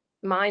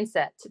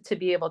mindset to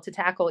be able to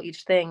tackle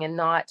each thing and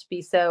not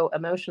be so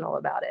emotional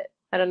about it.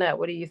 I don't know.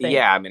 What do you think?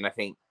 Yeah, I mean, I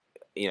think,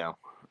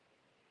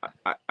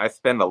 I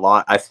spend a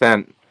lot. I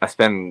spend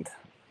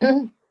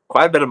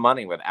quite a bit of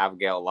money with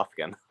Abigail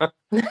Lufkin,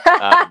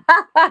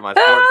 my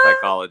sports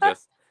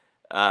psychologist.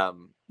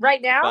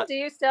 Right now, do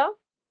you still?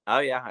 Oh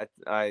yeah,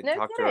 I No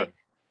talk to kidding. her.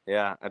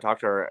 Yeah, I talk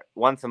to her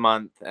once a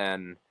month,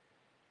 and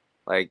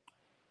like,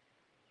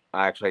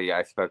 I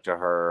spoke to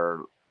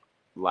her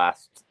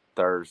last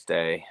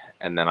Thursday,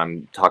 and then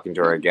I'm talking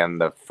to her again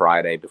the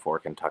Friday before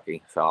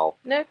Kentucky. So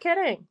No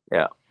kidding.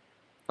 yeah,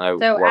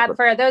 So Ab,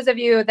 for those of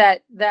you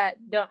that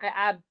don't,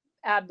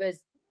 Ab was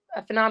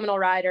a phenomenal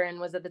rider and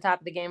was at the top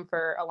of the game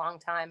for a long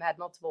time, had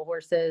multiple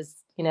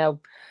horses,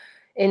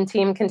 in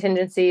team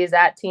contingencies,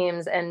 at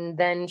teams, and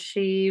then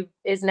she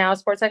is now a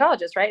sports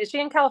psychologist, right? Is she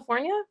in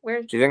California?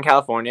 Where? She's in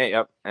California,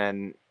 yep,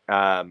 and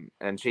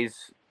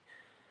she's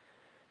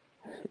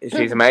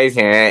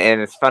amazing,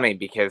 and it's funny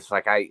because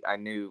like I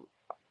knew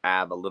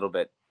Ab a little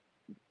bit,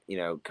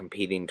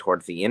 competing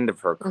towards the end of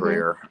her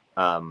career,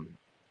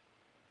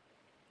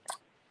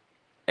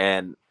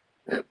 and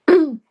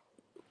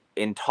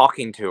in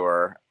talking to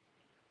her,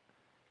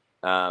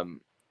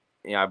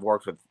 I've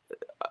worked with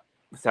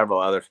several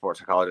other sports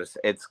psychologists.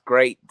 It's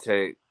great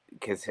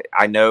because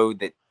I know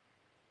that,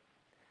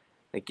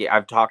 like,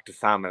 I've talked to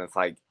some, and it's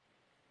like,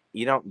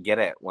 you don't get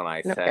it when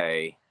I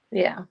say,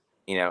 yeah,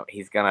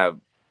 he's gonna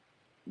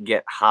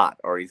get hot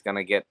or he's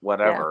gonna get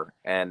whatever,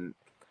 and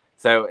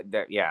so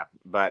yeah.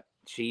 But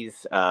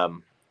she's a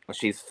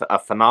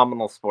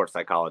phenomenal sports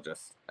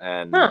psychologist,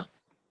 and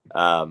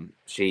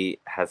she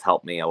has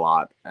helped me a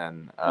lot.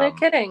 And no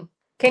kidding.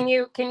 Can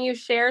you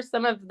share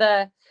some of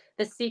the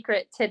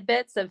secret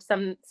tidbits of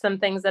some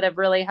things that have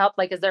really helped?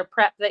 Like, is there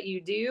prep that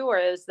you do, or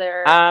is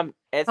there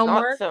it's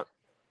homework? Not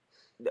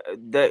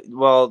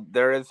so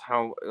there is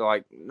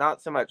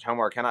not so much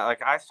homework. And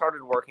I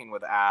started working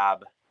with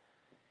Ab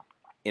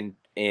in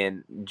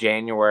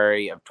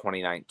January of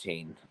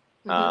 2019,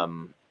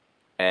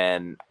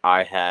 and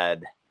I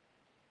had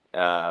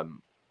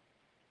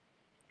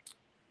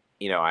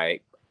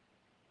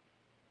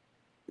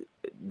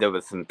there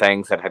was some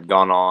things that had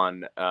gone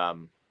on,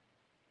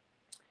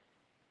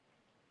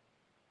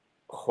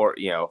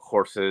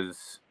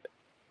 horses,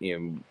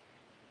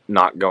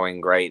 not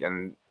going great,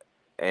 and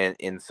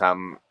in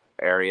some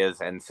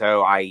areas, and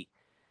so I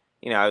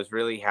was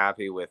really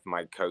happy with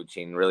my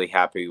coaching, really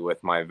happy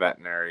with my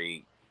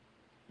veterinary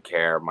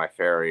care, my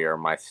farrier,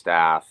 my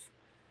staff,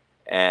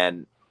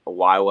 and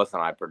why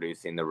wasn't I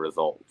producing the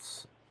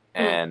results?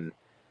 And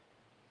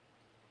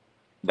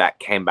that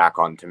came back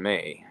onto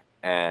me,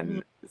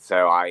 and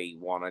so I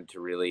wanted to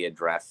really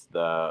address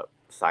the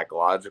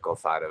psychological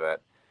side of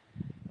it.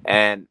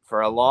 And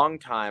for a long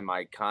time,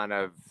 I kind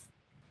of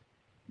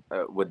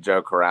would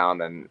joke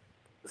around and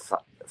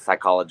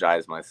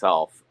psychologize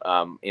myself.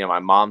 My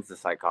mom's a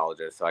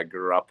psychologist, so I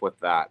grew up with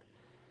that.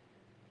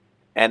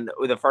 And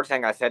the first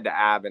thing I said to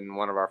Ab in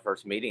one of our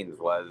first meetings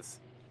was,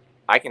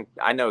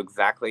 I know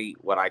exactly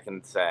what I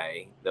can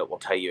say that will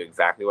tell you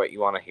exactly what you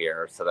want to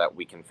hear, so that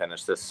we can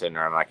finish this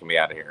sooner and I can be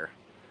out of here.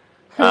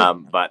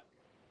 But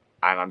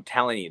I'm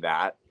telling you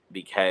that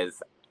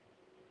because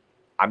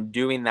I'm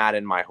doing that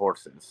in my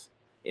horses,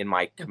 in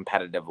my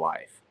competitive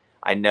life.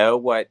 I know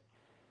what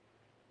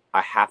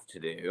I have to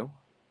do,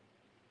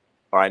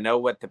 or I know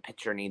what the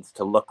picture needs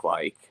to look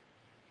like,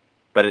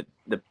 but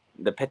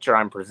the picture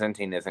I'm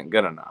presenting isn't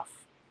good enough.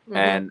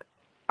 And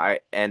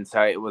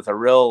so it was a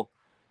real,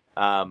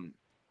 I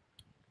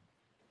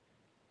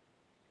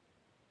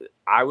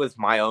was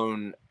my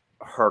own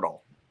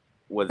hurdle,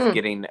 was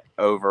getting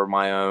over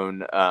my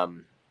own,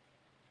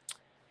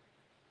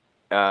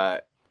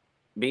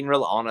 being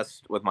real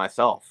honest with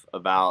myself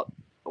about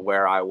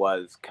where I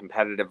was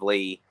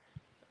competitively,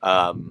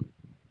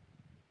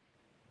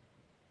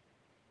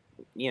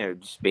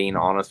 just being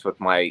honest with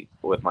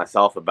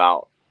myself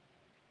about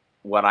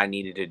what I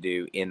needed to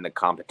do in the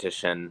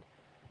competition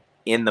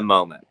in the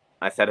moment.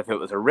 I said if it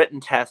was a written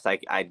test,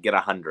 I'd get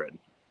 100,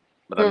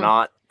 but I'm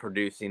not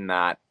producing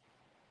that.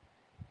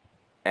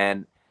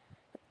 And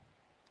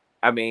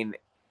I mean,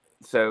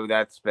 so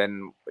that's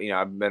been,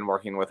 I've been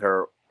working with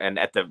her, and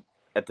at the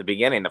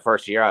beginning, the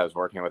first year, I was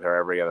working with her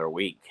every other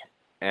week.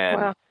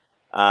 And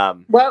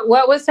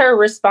what was her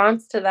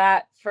response to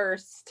that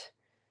first?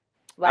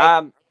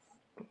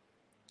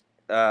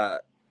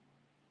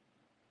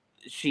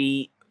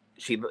 She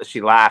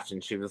laughed,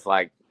 and she was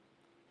like,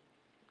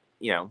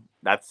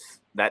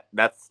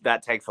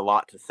 that takes a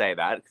lot to say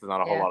that, because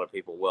not a whole lot of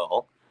people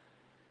will.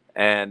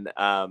 And,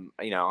 I'm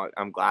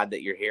glad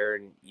that you're here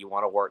and you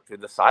want to work through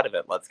the side of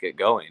it. Let's get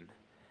going.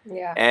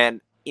 Yeah.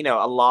 And,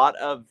 a lot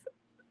of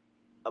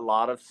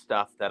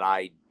stuff that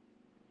I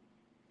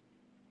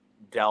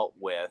dealt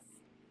with,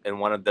 and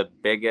one of the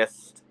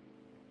biggest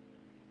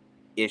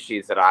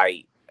issues that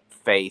I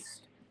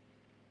faced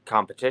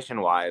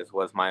competition wise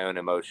was my own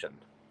emotion.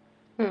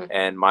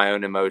 And my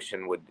own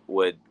emotion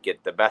would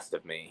get the best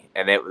of me.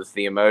 And it was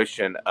the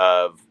emotion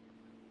of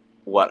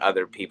what I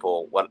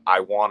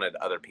wanted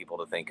other people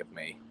to think of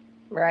me.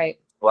 Right.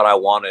 What I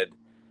wanted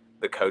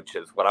the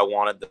coaches, what I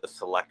wanted the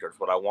selectors,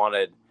 what I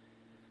wanted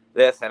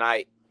this. And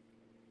I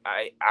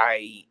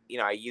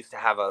used to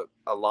have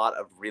a lot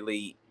of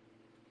really,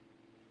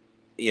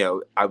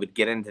 I would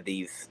get into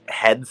these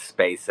head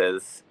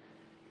spaces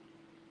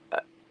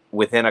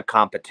within a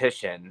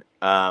competition,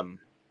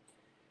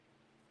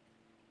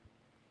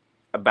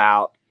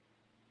 about,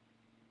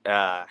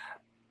 I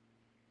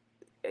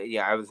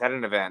was at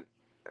an event,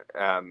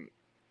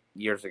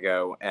 years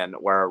ago, and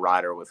where a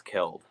rider was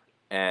killed.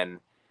 And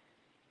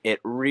it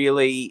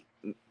really,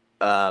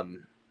 I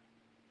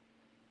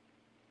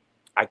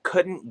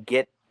couldn't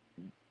get,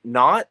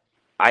 not,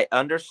 I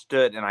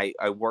understood, and I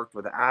worked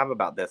with Ab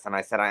about this, and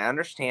I said, I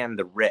understand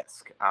the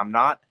risk. I'm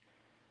not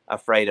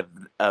afraid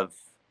of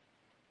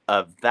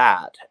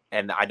that,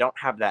 and I don't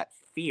have that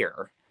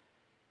fear,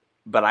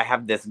 but I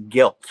have this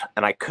guilt,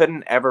 and I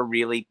couldn't ever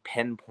really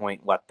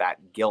pinpoint what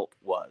that guilt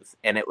was.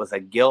 And it was a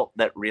guilt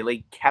that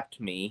really kept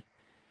me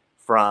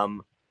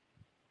from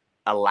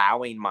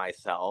allowing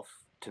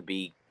myself to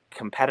be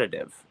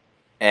competitive.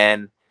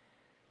 And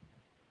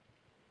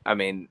I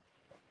mean,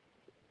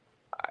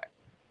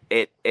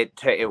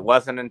 it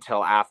wasn't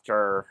until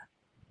after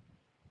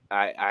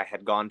I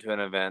had gone to an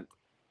event,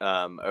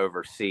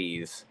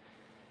 overseas,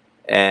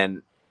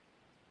 and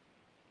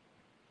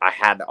I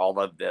had all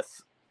of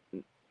this,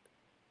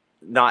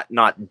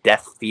 not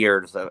death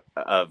fears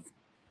of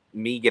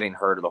me getting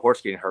hurt or the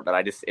horse getting hurt,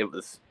 but it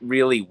was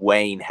really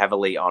weighing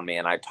heavily on me.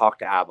 And I talked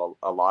to Ab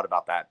a lot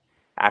about that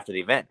after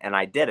the event, and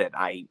I did it.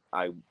 I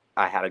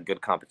had a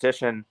good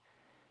competition.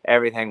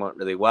 Everything went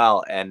really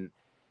well. And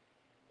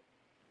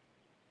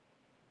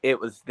it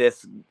was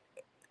this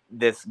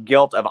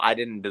guilt of I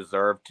didn't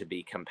deserve to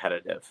be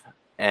competitive.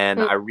 And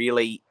I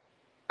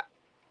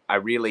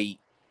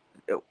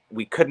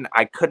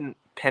couldn't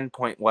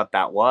pinpoint what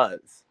that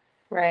was.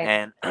 Right.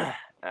 And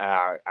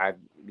I'm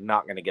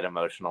not going to get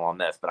emotional on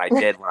this, but I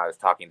did when I was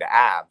talking to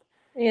Ab.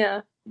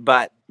 Yeah.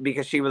 But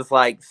because she was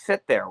like,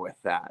 sit there with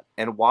that.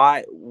 And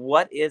what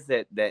is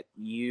it that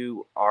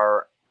you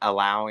are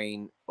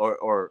allowing,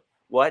 or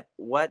what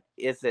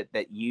is it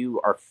that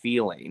you are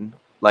feeling?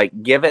 Like,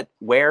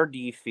 where do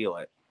you feel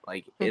it?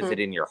 Like, is it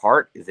in your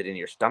heart? Is it in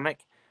your stomach?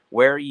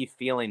 Where are you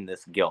feeling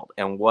this guilt?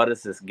 And what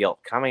is this guilt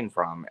coming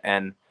from?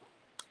 And,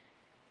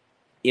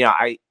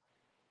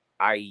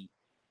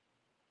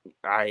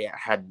 I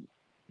had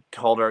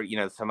told her,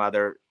 some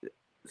other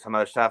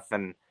stuff.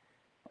 And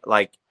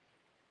like,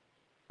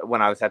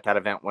 when I was at that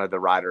event where the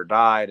rider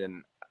died,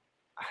 and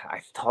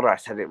I told her, I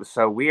said, it was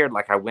so weird.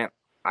 Like,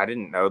 I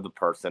didn't know the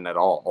person at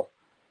all.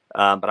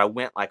 But I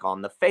went like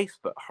on the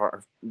Facebook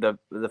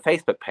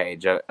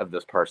page of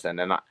this person.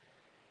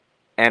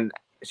 And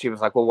she was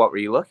like, well, what were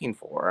you looking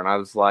for? And I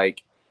was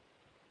like,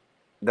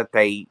 that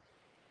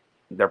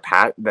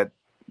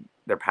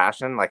their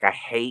passion. Like, I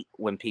hate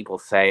when people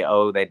say,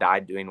 oh, they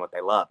died doing what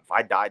they love. If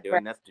I died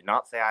doing this, do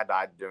not say I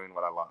died doing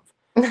what I love.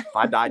 If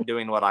I died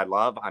doing what I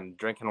love, I'm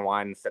drinking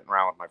wine and sitting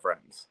around with my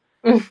friends.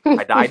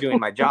 I die doing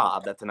my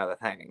job. That's another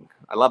thing.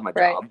 I love my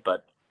job,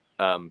 but,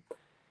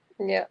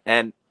 yeah.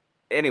 And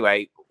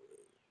anyway,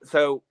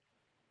 so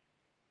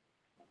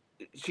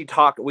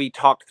we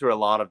talked through a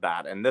lot of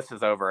that, and this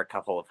is over a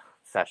couple of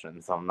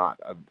sessions. So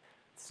it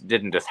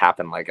didn't just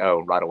happen like, oh,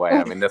 right away.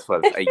 I mean, this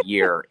was a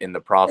year in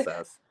the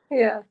process.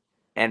 Yeah.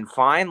 And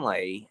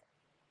finally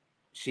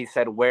she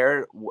said,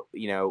 and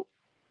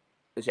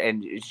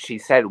she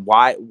said,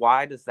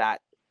 why does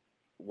that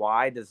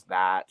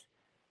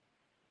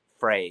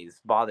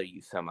phrase bother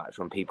you so much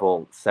when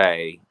people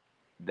say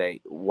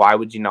why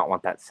would you not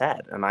want that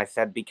said? And I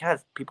said,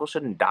 because people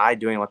shouldn't die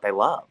doing what they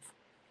love.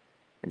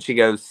 And she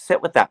goes,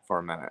 sit with that for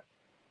a minute.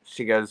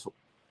 She goes,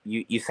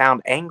 you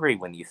sound angry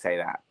when you say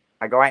that.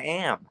 I go, I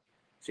am.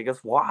 She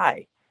goes,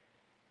 why?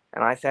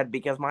 And I said,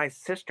 because my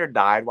sister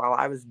died while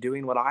I was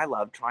doing what I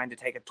love, trying to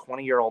take a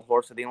 20-year-old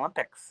horse to the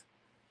Olympics.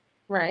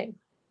 Right.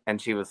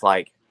 And she was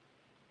like,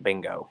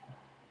 bingo.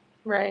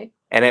 Right.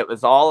 And it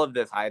was all of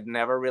this. I had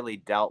never really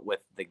dealt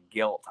with the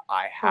guilt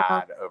I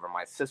had over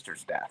my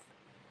sister's death.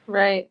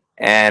 Right.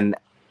 And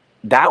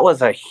that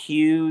was a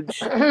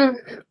huge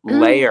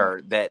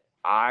layer that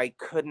that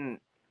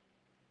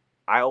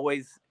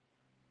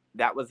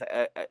was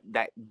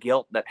that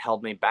guilt that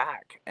held me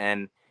back.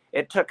 And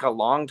it took a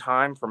long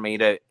time for me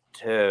to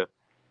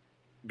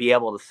be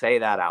able to say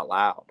that out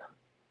loud.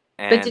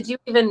 But did you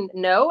even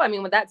know? I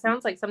mean, that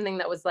sounds like something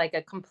that was like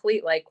a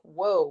complete, like,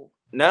 whoa.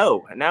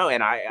 No. And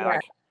I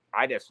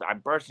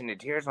burst into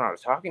tears when I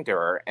was talking to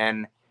her.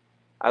 And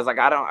I was like,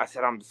 I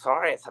said, I'm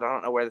sorry. I said, I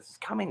don't know where this is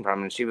coming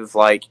from. And she was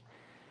like,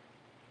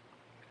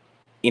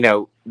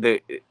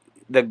 the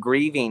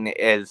grieving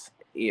is,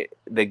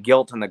 the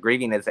guilt and the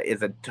grieving is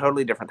a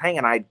totally different thing.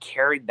 And I'd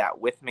carried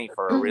that with me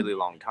for a really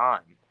long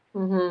time.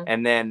 Mm-hmm.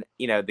 And then,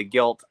 the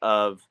guilt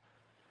of,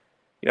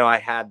 I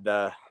had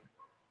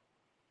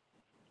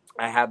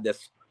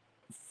this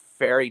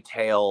fairy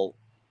tale,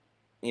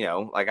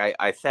 like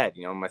I said,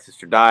 my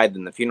sister died,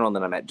 and the funeral, and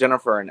then I met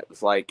Jennifer, and it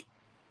was like,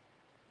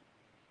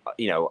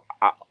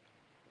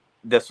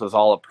 this was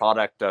all a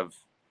product of,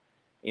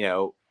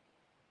 my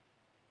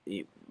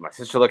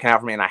sister looking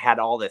out for me, and I had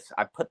all this,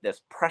 I put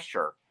this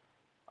pressure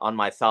on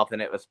myself,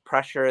 and it was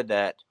pressure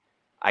that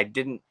I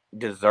didn't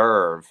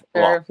deserve.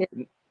 Well,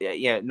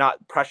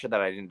 not pressure that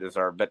I didn't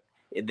deserve, but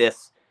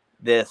this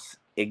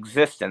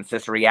existence,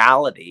 this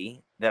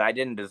reality that I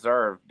didn't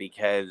deserve,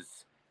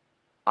 because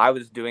I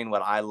was doing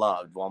what I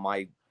loved while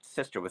my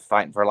sister was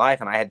fighting for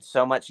life, and I had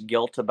so much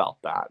guilt about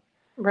that.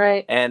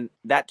 Right. And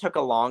that took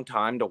a long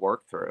time to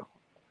work through.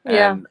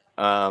 Yeah.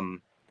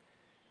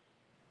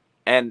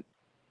 And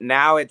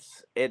now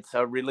it's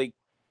a really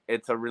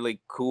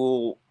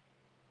cool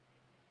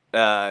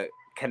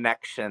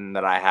connection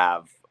that I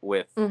have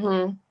with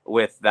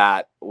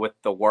that, with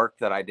the work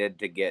that I did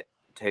to get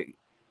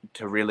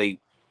to really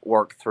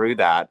work through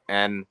that.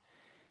 And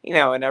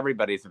and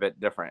everybody's a bit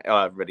different.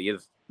 Everybody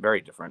is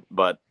very different,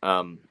 but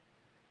that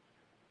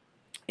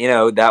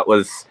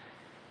was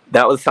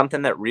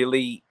something that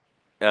really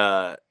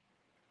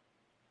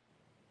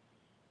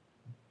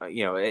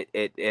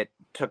it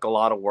took a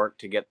lot of work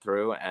to get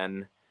through,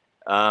 and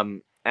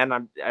I'm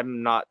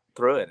not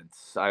through it.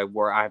 I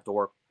have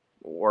to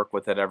work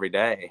with it every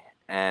day,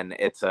 and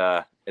it's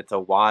a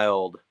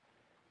wild.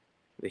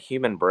 The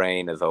human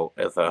brain is a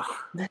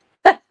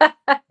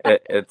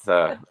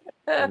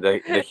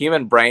the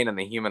human brain and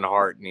the human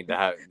heart need to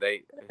have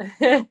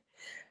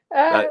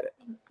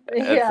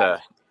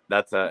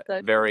that's a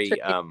very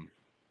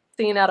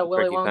scene out of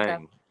Willy Wonka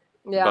thing.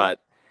 Yeah. But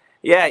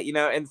yeah,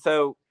 and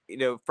so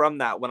from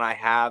that, when I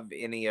have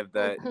any of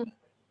the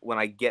when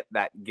I get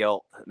that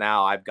guilt,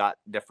 now I've got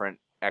different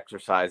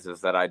exercises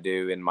that I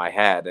do in my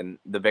head, and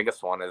the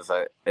biggest one is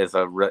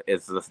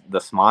the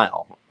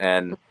smile.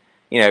 And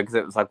because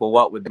it was like, well,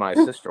 what would my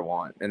sister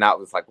want? And that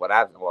was like, what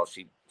happened? Well,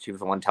 she was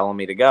the one telling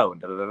me to go,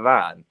 and da da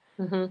da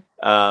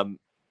da.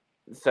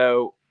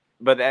 So,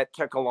 but that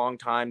took a long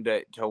time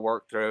to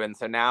work through, and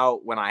so now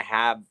when I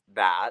have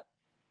that,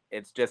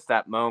 it's just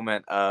that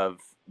moment of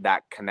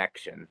that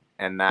connection,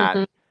 and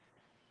that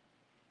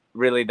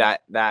really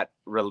that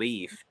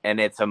relief. And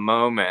it's a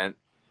moment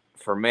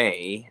for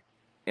me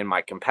in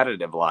my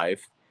competitive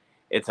life.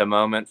 It's a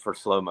moment for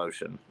slow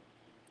motion,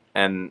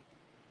 and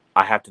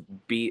I have to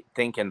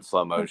think in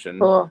slow motion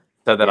so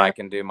that I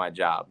can do my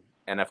job.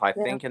 And if I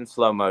think in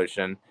slow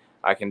motion,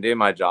 I can do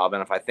my job.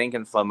 And if I think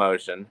in slow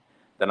motion,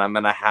 then I'm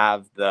going to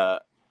have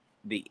the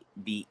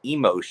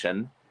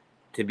emotion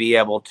to be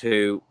able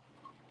to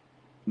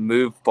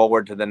move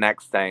forward to the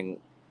next thing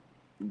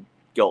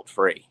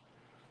guilt-free.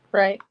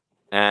 Right.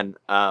 And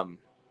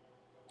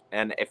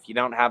if you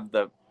don't have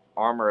the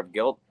armor of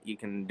guilt, you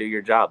can do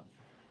your job.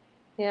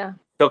 Yeah.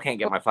 Still can't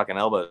get my fucking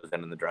elbows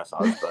in the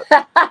dressage, but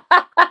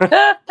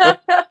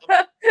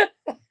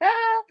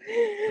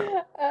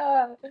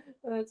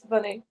that's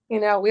funny.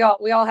 We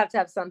all have to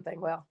have something.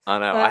 Well, I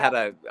know.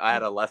 I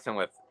had a lesson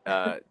with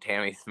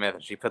Tammy Smith,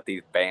 and she put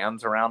these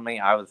bands around me.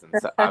 I was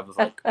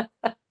like,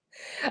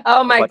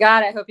 oh my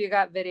God, I hope you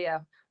got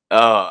video.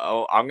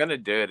 Oh, I'm gonna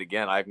do it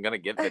again. I'm gonna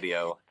get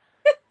video.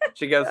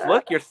 She goes,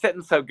 look, you're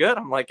sitting so good.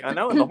 I'm like, I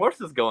know, and the horse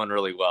is going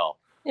really well.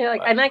 You're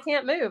like, and I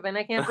can't move and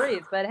I can't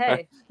breathe, but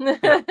hey.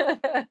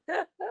 That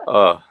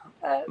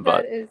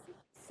is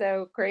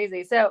so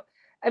crazy. So,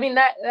 I mean,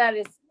 that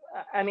is,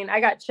 I mean, I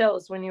got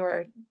chills when you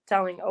were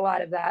telling a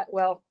lot of that.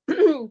 Well,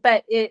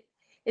 but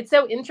it's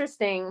so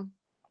interesting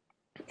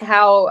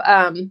how,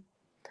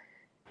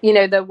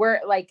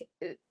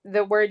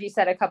 the word you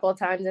said a couple of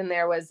times in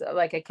there was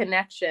like a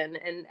connection,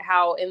 and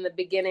how in the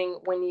beginning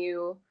when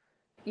you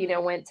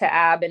went to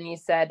Ab and you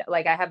said,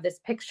 like, I have this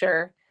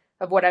picture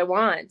of what I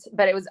want,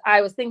 but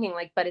I was thinking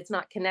like, but it's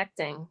not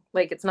connecting,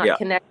 like it's not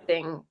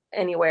connecting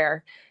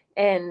anywhere.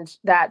 And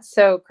that's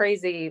so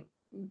crazy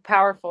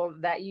powerful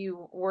that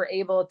you were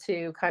able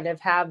to kind of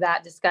have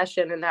that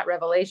discussion and that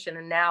revelation.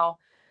 And now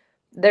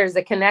there's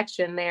a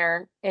connection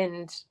there.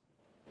 And,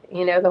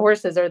 the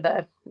horses are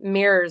the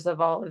mirrors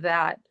of all of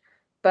that.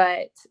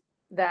 But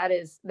that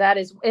is,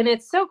 and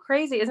it's so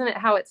crazy, isn't it?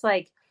 How it's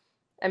like,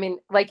 I mean,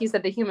 like you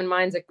said, the human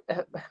mind's a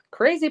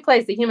crazy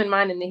place, the human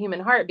mind and the human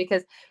heart,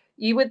 because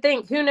you would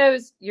think, who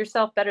knows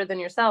yourself better than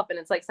yourself? And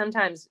it's like,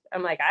 sometimes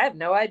I'm like, I have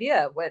no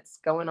idea what's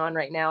going on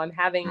right now. I'm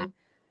having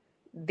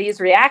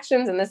these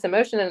reactions and this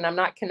emotion, and I'm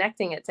not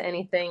connecting it to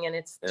anything. And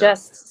it's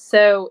just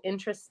so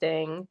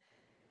interesting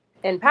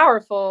and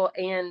powerful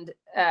and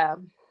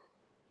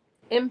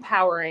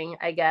empowering,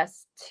 I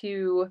guess,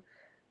 to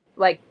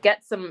like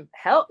get some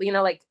help,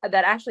 like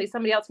that actually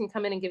somebody else can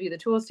come in and give you the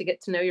tools to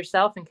get to know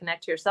yourself and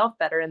connect to yourself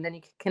better. And then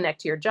you can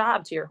connect to your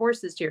job, to your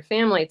horses, to your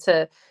family,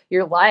 to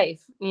your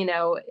life,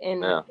 Yeah.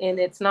 and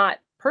it's not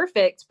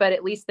perfect, but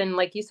at least then,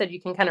 like you said,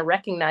 you can kind of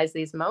recognize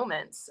these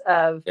moments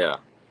of, Yeah.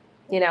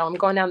 I'm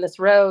going down this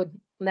road.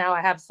 Now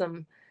I have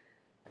some,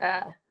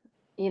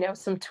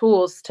 some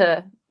tools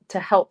to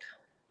help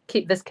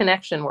keep this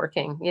connection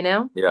working,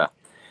 Yeah.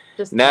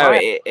 just No,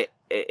 wild.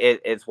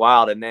 it's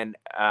wild. And then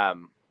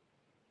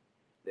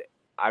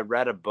I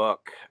read a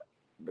book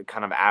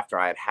kind of after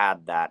I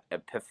had that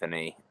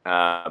epiphany.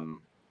 And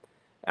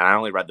I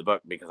only read the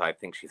book because I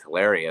think she's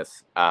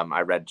hilarious.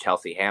 I read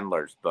Chelsea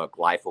Handler's book,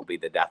 Life Will Be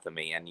the Death of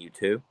Me and You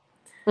Too.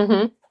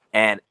 Mm-hmm.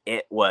 And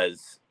it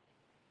was,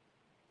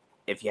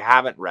 if you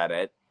haven't read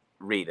it,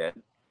 read it.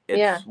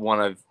 It's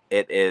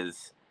it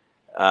is,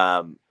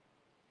 but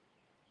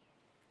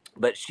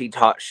she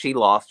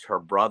lost her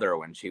brother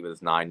when she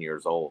was 9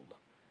 years old.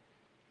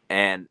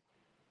 And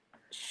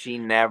she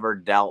never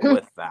dealt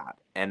with that.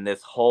 And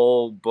this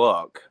whole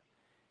book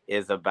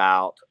is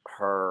about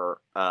her,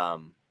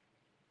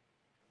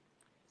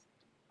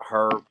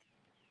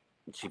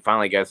 she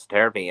finally goes to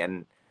therapy,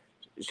 and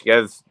she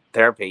goes to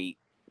therapy,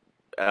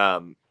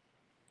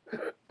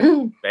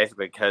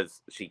 basically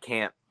because she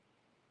can't,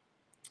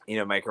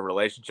 make a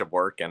relationship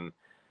work, and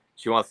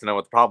she wants to know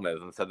what the problem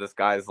is. And so this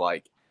guy's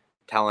like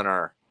telling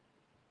her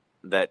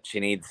that she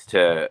needs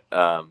to,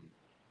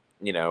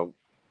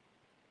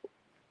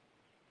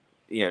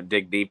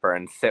 dig deeper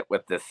and sit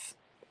with this.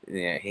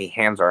 He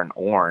hands her an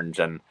orange,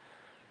 and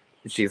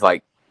she's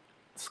like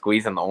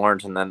squeezing the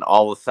orange, and then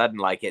all of a sudden,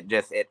 like it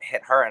hit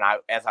her. And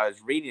as I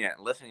was reading it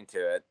and listening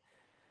to it,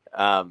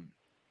 I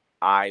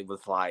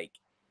was like,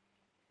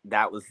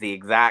 that was the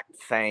exact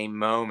same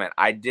moment.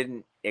 I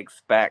didn't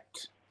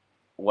expect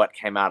what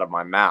came out of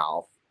my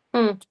mouth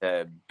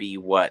to be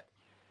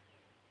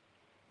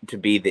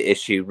the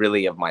issue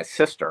really of my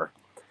sister.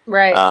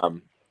 Right.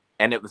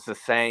 And it was the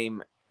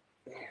same.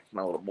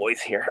 My little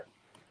boy's here.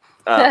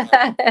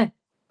 It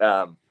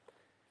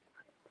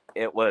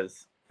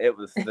was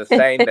the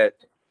same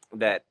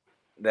that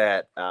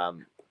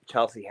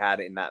Chelsea had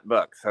in that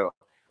book. So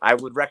I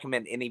would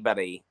recommend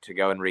anybody to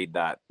go and read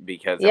that,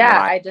 because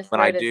when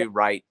I do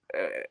write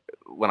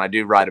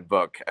a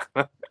book,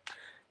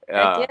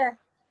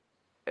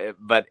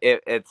 but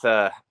it's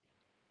a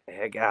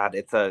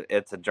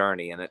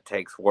journey, and it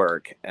takes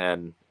work,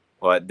 and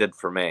well, it did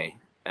for me,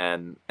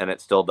 and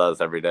it still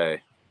does every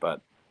day.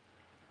 But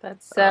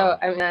that's so.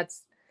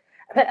 That's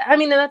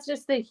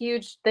just the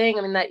huge thing.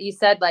 I mean, that you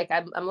said, like,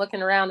 I'm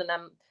looking around and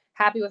I'm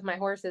happy with my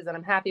horses, and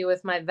I'm happy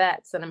with my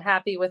vets, and I'm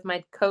happy with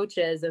my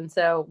coaches. And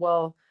so,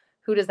 well,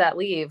 who does that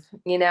leave,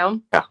 Yeah.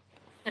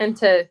 And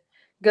to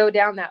go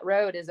down that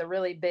road is a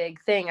really big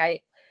thing.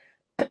 I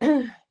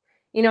think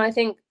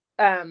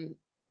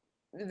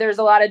there's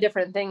a lot of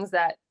different things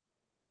that,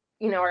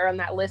 are on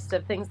that list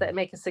of things that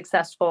make a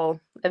successful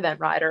event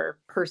rider,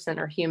 person,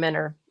 or human,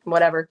 or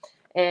whatever.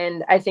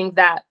 And I think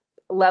that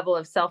level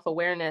of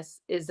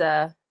self-awareness is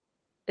a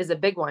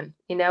big one,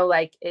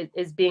 like it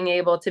is being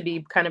able to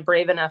be kind of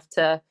brave enough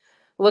to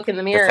look in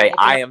the mirror and say,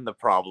 I am the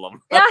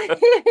problem. Yeah,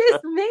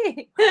 it's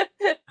me.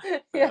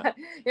 Yeah.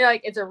 You're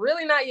like, it's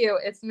really not you,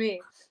 it's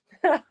me.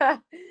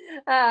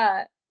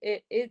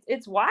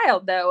 It's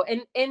wild though.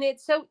 And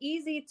it's so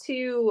easy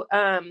to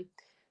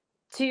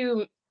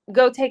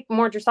go take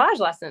more dressage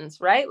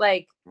lessons, right?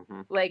 Like,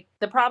 like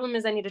the problem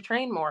is I need to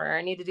train more, or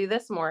I need to do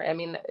this more. I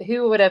mean,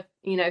 who would have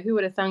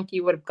thunk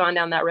you would have gone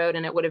down that road,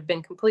 and it would have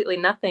been completely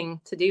nothing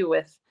to do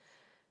with,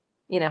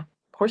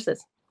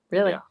 horses,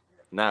 really. Yeah.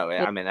 No,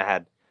 I mean, I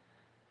had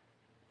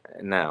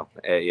yeah.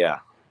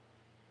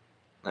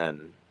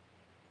 And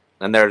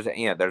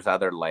there's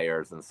other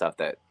layers and stuff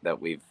that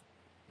we've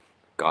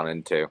gone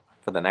into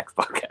for the next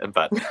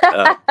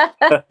podcast,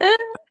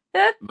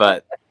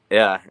 but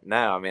yeah,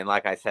 no, I mean,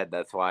 like I said,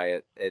 that's why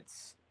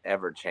it's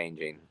ever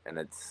changing, and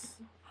it's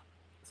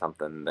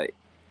something that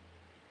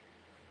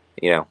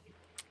you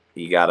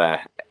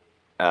gotta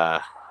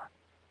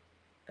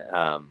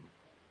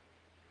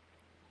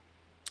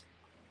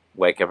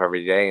wake up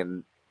every day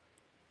and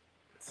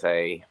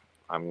say,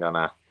 when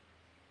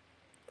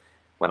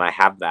I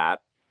have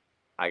that,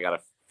 I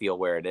gotta feel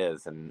where it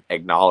is and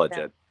acknowledge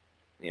it.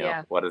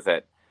 What is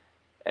it?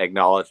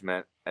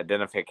 Acknowledgement,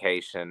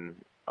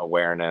 identification,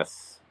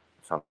 awareness,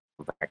 something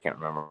I can't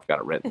remember. I've got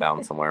it written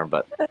down somewhere,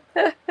 but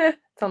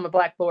it's on the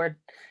blackboard.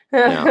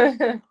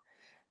 Yeah.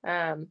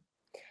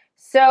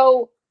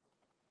 So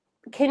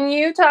can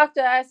you talk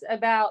to us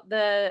about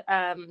the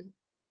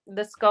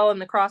skull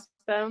and the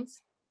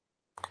crossbones?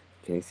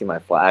 Can you see my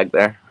flag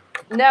there?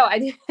 No, I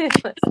didn't.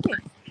 Let's see.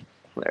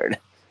 There it is.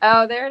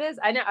 Oh, there it is.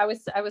 I know. I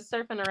was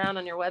surfing around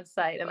on your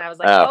website, and I was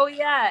like, oh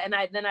yeah. And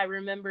I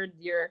remembered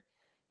your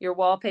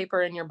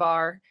wallpaper in your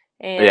bar,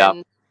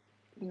 and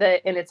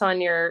it's on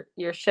your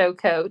show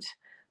coat.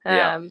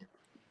 Tell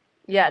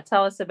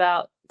us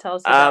about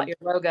your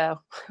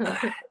logo.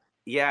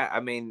 Yeah,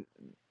 I mean,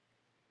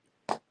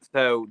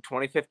 so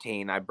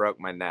 2015, I broke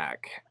my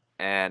neck,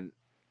 and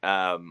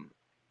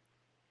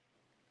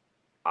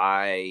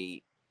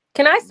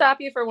Can I stop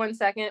you for 1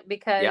 second?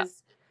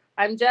 Because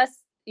I'm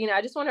just,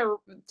 I just want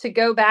to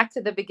go back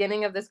to the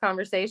beginning of this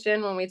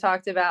conversation when we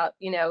talked about,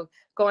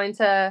 going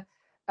to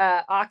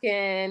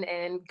Aachen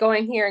and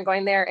going here and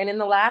going there. And in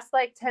the last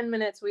 10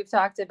 minutes, we've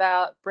talked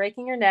about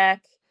breaking your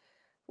neck,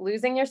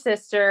 losing your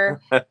sister,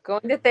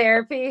 going to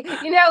therapy.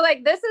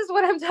 This is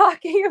what I'm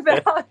talking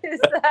about, is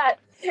that,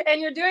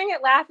 and you're doing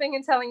it laughing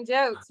and telling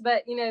jokes,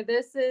 but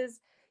this is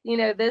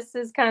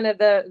kind of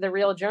the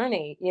real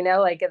journey,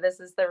 this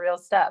is the real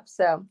stuff.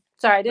 So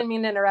sorry, I didn't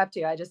mean to interrupt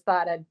you. I just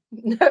thought I'd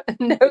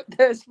note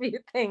those few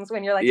things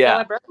when you're like, so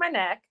I broke my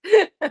neck.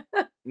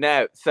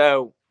 No.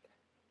 So,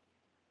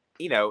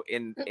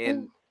 in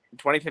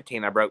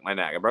 2015, I broke my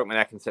neck. I broke my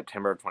neck in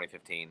September of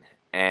 2015.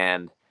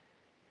 And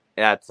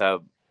that's a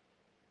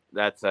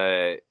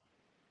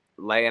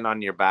laying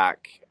on your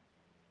back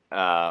in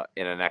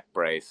a neck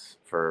brace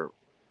for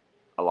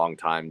a long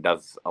time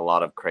does a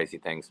lot of crazy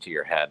things to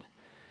your head.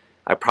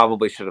 I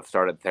probably should have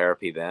started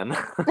therapy then.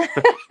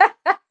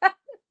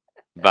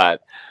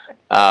 But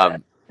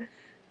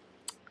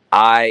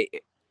I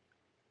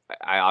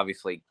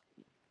obviously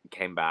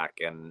came back,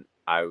 and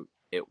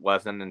it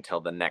wasn't until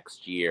the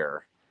next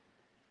year,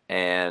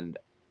 and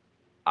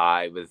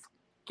I was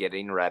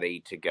getting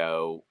ready to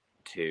go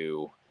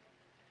to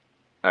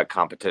a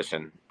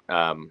competition.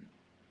 I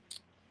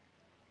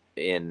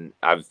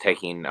was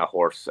taking a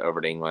horse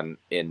over to England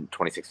in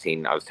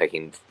 2016. I was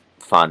taking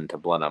Fun to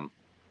Blenheim.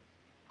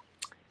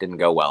 Didn't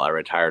go well. I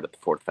retired at the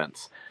fourth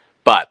fence,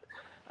 but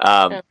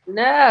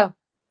no.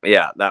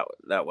 Yeah,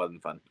 that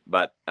wasn't fun.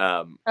 But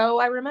I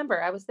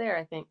remember. I was there,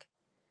 I think.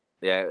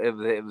 Yeah,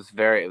 it was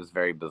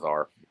very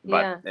bizarre.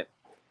 But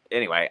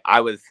anyway,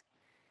 I was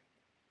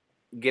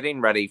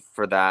getting ready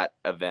for that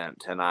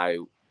event, and I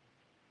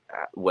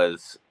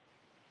was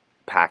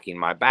packing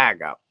my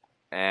bag up,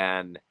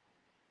 and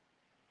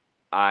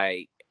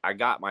I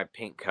got my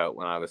pink coat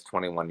when I was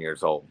 21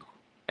 years old.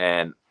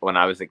 And when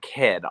I was a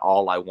kid,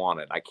 all I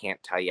wanted, I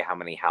can't tell you how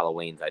many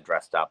Halloweens I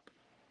dressed up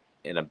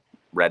in a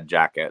red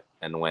jacket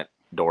and went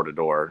door to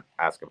door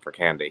asking for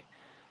candy.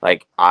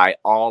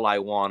 All I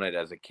wanted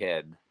as a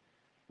kid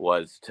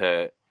was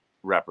to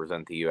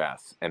represent the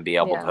U.S. and be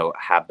able to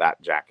have that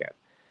jacket.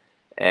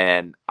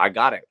 And I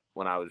got it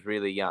when I was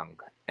really young,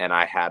 and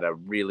I had a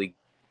really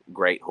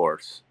great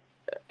horse.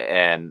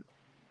 And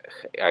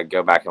I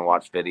go back and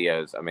watch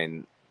videos.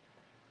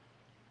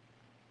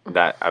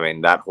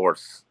 That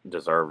horse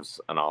deserves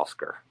an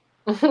Oscar.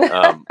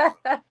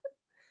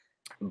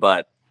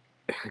 But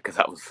because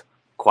that was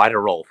quite a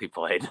role he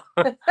played.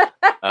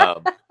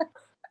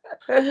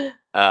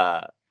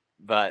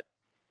 But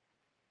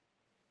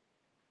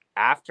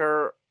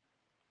after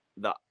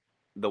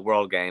the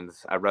World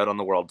Games, I rode on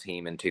the World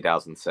Team in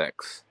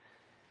 2006.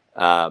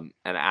 And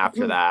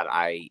after that,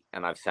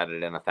 I've said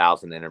it in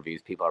 1,000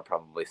 interviews. People are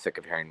probably sick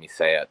of hearing me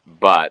say it,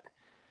 but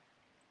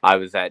I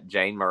was at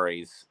Jane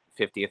Murray's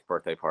 50th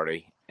birthday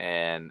party,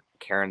 and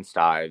Karen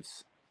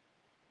Stives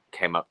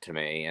came up to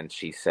me and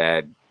she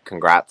said,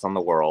 "Congrats on the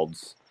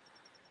Worlds.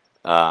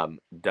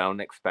 Don't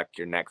expect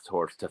your next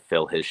horse to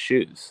fill his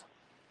shoes."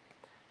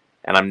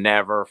 And I've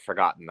never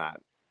forgotten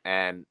that.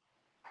 And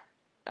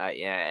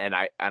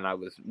I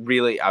was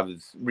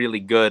really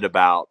good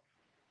about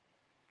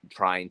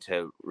trying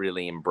to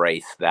really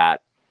embrace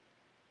that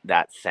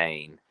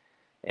saying,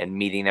 and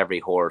meeting every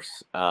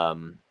horse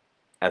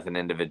as an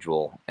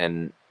individual,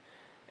 and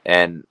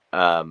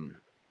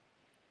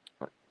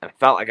I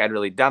felt like I'd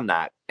really done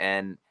that.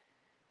 And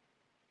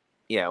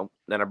then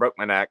I broke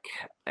my neck,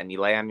 and you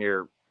lay on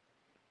your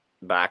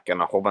back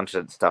and a whole bunch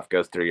of stuff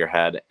goes through your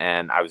head.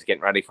 And I was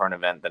getting ready for an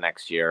event the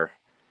next year,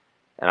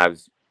 and I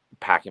was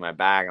packing my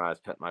bag, and I was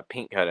putting my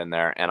pink coat in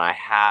there, and I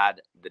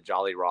had the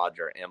Jolly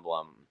Roger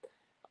emblem.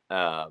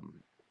 I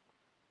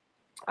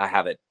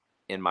have it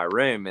in my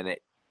room, and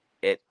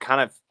it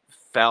kind of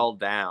fell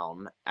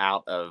down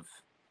out of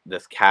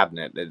this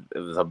cabinet.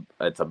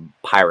 It's a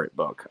pirate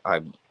book.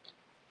 I'm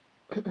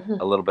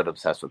a little bit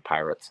obsessed with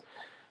pirates.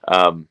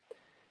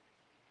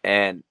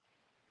 And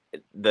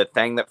the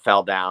thing that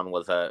fell down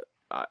was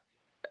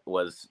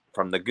was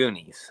from the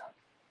Goonies.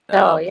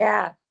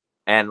 Yeah.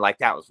 And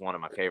that was one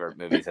of my favorite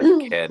movies as a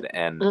kid.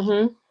 And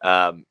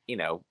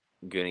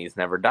Goonies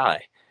never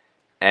die.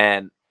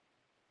 And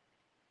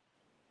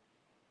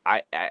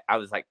I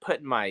was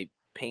putting my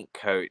pink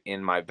coat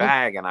in my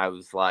bag, and I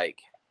was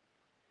like,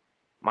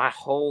 my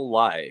whole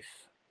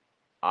life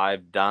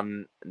I've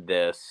done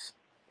this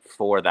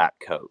for that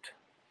coat.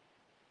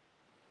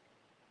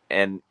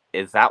 And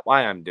is that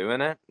why I'm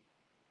doing it?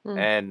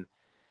 And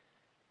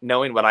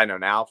knowing what I know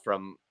now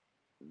from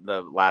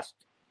the last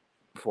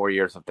 4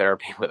 years of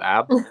therapy with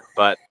Ab,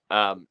 but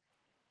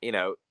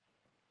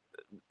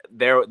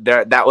there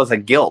that was a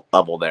guilt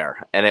level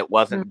there, and it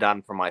wasn't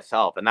done for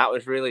myself. And that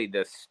was really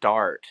the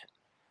start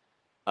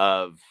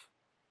of,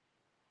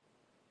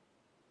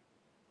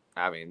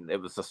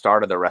 it was the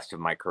start of the rest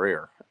of my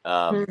career.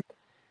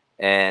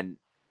 And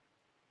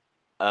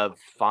of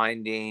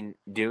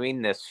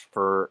doing this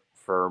for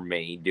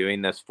me,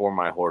 doing this for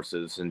my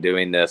horses, and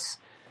doing this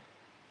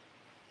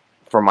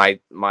for my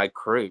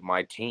crew,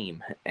 my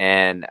team.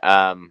 And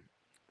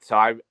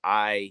so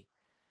I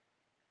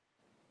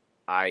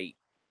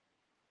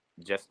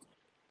just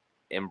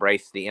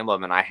embraced the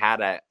emblem, and I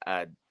had a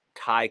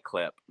tie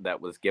clip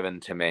that was given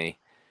to me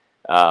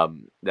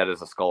that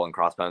is a skull and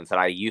crossbones that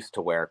I used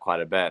to wear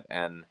quite a bit.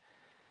 And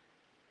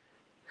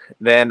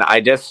then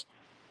I just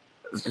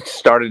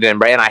started to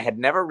embrace, and I had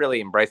never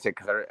really embraced it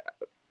because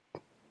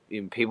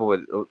people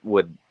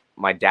would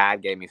my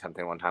dad gave me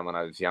something one time when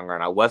I was younger,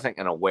 and I wasn't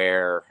going to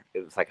wear,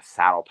 it was like a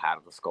saddle pad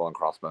of the skull and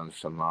crossbones or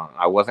something.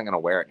 I wasn't going to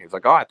wear it. And he was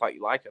like, "Oh, I thought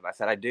you liked it." I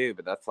said, "I do,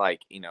 but that's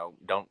like,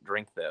 don't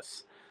drink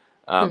this.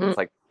 It's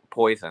like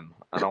poison.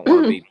 I don't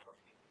want to be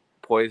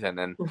poison."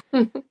 And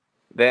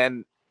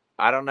then,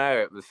 I don't know,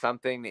 it was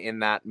something in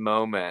that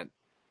moment,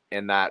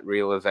 in that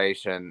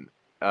realization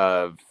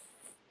of,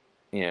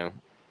 you've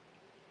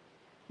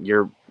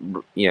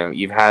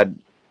had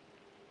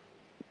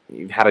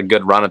a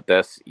good run at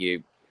this.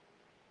 You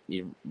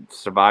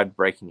survived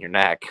breaking your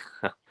neck.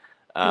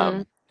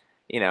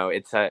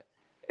 It's a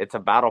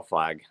battle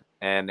flag.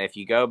 And if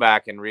you go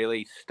back and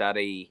really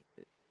study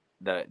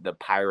the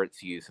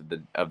pirates' use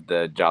of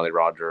the Jolly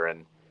Roger,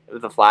 and it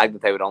was a flag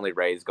that they would only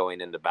raise going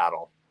into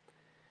battle.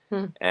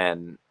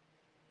 And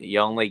you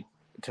only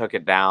took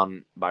it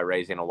down by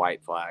raising a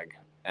white flag.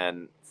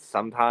 And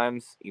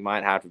sometimes you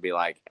might have to be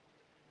like,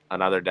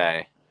 another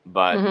day.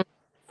 But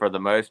for the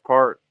most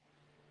part,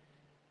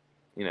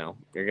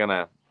 you're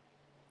gonna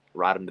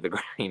ride them to the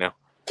ground.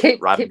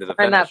 Keep them to the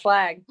finish. that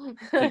flag.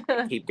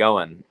 keep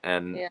going,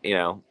 and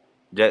so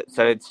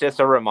it's just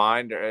a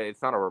reminder.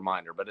 It's not a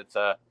reminder, but it's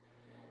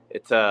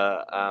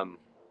an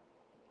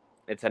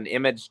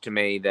image to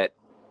me that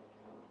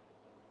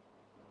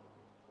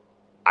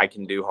I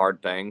can do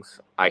hard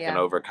things. I can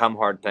overcome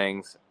hard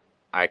things.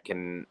 I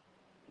can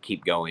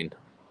keep going,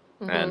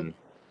 and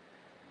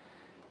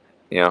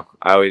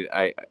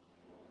I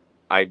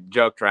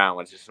joked around,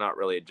 which is not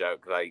really a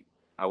joke, because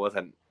I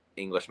wasn't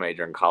English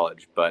major in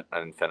college, but I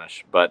didn't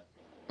finish. But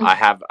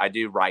I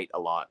do write a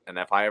lot, and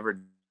if I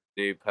ever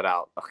do put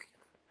out,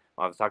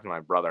 I was talking to my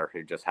brother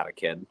who just had a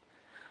kid.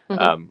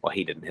 Well,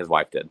 he didn't; his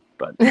wife did.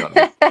 But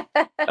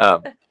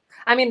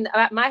I mean,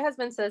 my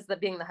husband says that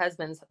being the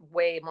husband's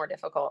way more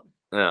difficult.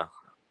 Yeah.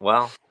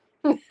 Well,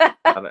 I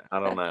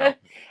don't know.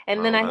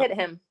 And then I hit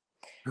him.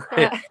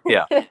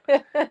 Yeah.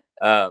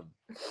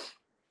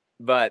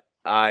 But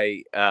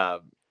I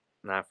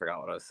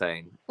forgot what I was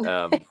saying.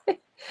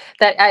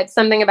 That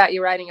something about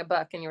you writing a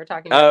book, and you were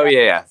talking about. Oh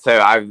yeah. So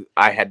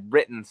I had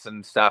written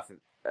some stuff,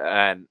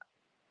 and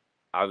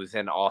I was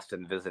in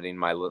Austin visiting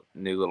my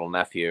new little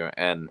nephew,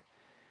 and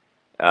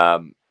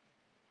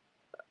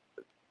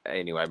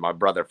anyway, my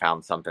brother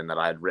found something that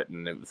I had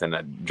written. It was in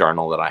a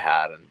journal that I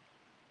had, and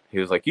he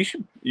was like, "You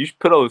should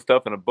put all this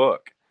stuff in a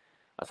book."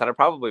 I said, "I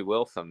probably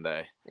will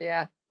someday."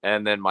 Yeah.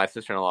 And then my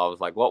sister-in-law was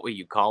like, "What will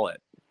you call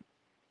it?"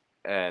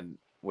 And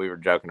we were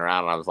joking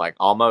around, and I was like,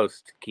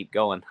 "Almost. Keep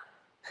going."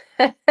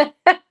 I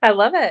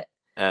love it.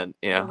 And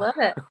I love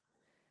it.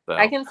 So.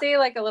 I can see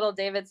like a little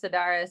David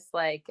Sedaris.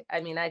 Like,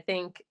 I mean, I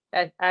think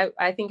it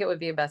would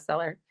be a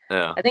bestseller.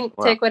 Yeah. I think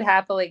Tick would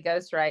happily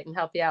ghostwrite and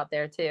help you out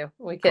there too.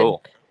 We could.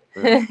 Cool.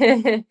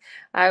 Yeah.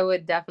 I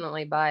would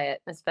definitely buy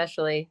it,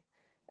 especially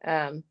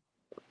after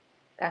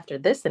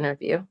this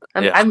interview.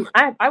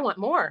 I want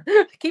more.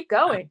 Keep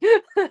going.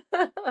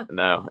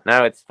 No,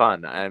 it's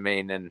fun. I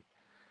mean, and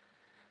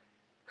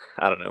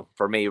I don't know.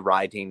 For me,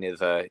 writing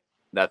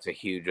that's a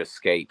huge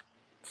escape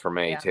for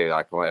me too.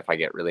 Like if I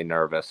get really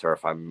nervous or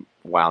if I'm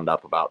wound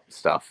up about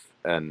stuff,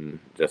 and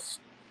just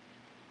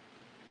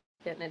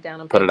getting it down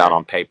on put it out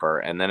on paper,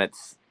 and then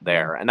it's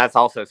there. And that's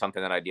also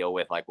something that I deal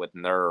with, like with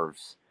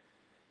nerves.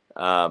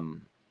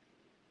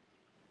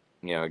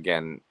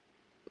 Again,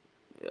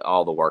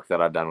 all the work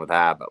that I've done with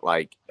that, but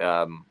like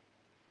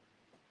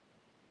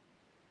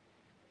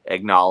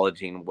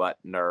acknowledging what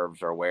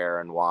nerves are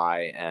where and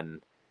why,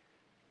 and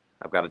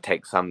I've got to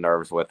take some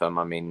nerves with them.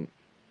 I mean,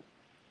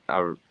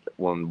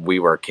 when we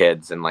were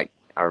kids, and like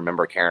I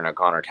remember Karen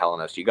O'Connor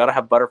telling us, "You got to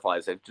have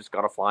butterflies; they've just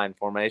got to fly in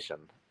formation."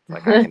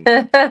 Like I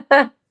can,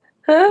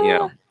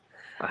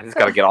 I just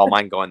got to get all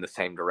mine going the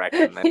same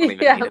direction. They don't even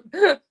need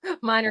it.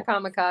 Mine are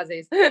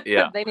kamikazes.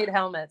 Yeah, they need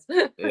helmets.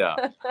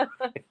 Yeah.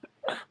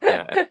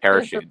 Yeah, and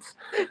parachutes.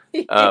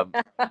 They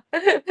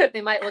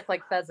might look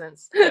like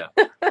pheasants. Yeah.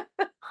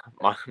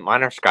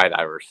 Mine are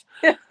skydivers.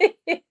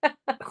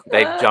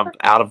 They jumped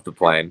out of the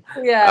plane.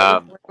 Yeah,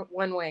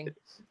 one wing.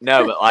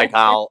 No, but like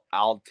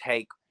I'll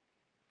take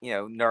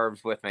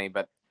nerves with me,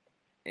 but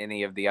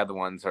any of the other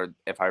ones, or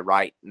if I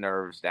write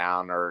nerves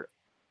down, or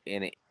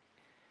any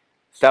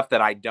stuff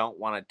that I don't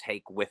want to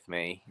take with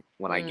me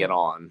when I get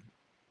on,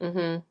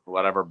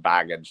 whatever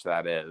baggage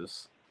that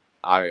is,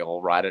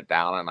 I'll write it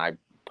down and I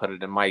put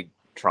it in my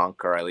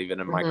trunk, or I leave it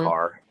in my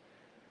car,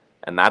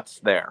 and that's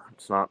there.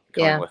 It's not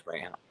coming with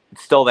me.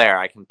 It's still there.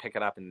 I can pick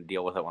it up and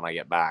deal with it when I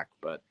get back.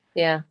 But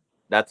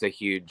that's a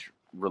huge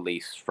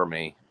release for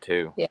me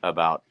too,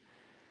 about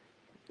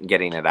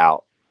getting it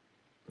out.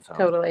 So.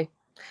 Totally.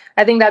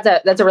 I think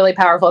that's a really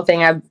powerful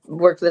thing. I've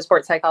worked with a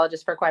sports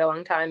psychologist for quite a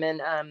long time,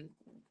 and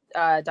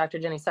Dr.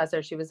 Jenny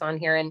Susser. She was on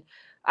here, and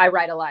I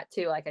write a lot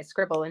too. Like I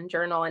scribble and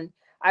journal, and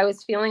I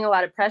was feeling a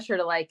lot of pressure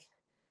to like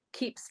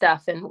keep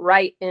stuff and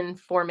write in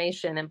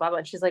formation and blah, blah.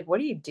 And she's like,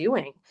 what are you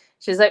doing?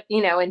 She's like,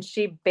 and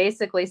she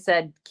basically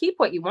said, keep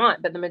what you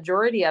want, but the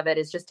majority of it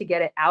is just to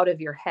get it out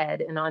of your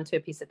head and onto a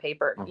piece of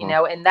paper,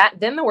 and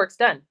then the work's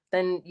done.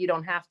 Then you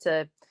don't have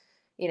to,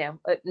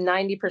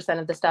 90%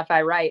 of the stuff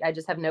I write, I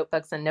just have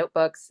notebooks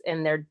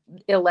and they're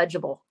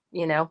illegible,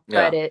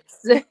 but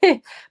it's,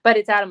 but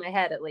it's out of my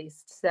head at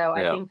least. So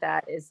I think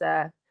that is,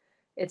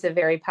 it's a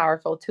very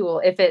powerful tool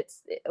if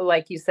it's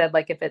like you said,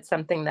 like if it's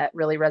something that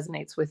really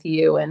resonates with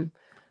you and,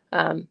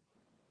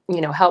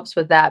 helps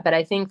with that. But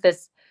I think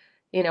this,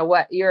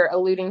 what you're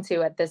alluding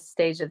to at this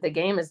stage of the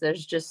game is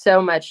there's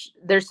so much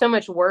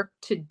work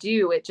to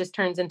do. It just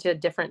turns into a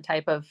different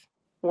type of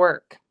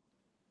work,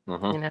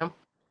 turns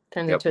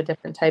into a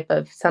different type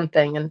of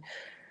something. And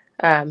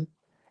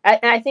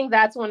I think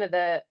that's one of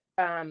the,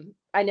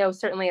 I know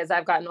certainly as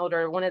I've gotten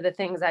older, one of the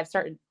things I've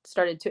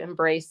started to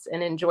embrace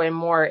and enjoy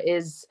more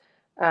is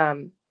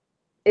the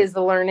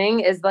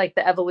learning, is like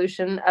the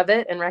evolution of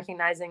it, and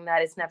recognizing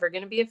that it's never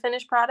going to be a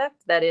finished product,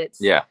 that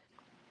it's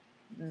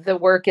the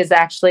work is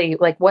actually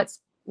like it's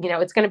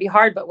going to be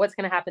hard, but what's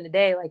going to happen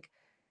today, like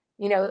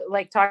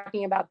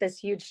talking about this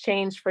huge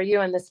change for you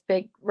and this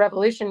big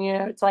revolution,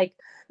 it's like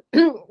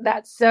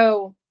that's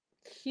so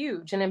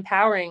huge and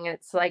empowering.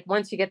 It's like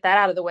once you get that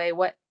out of the way,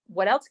 what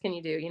else can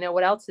you do?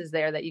 What else is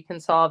there that you can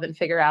solve and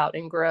figure out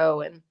and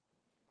grow? And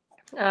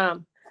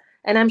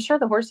I'm sure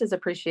the horses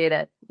appreciate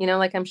it.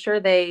 I'm sure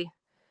they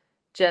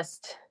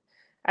just,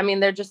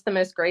 they're just the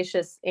most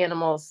gracious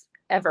animals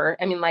ever.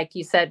 Like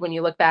you said, when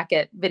you look back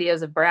at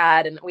videos of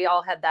Brad, and we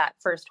all had that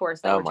first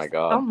horse. Oh my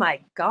God. Oh my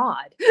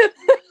God.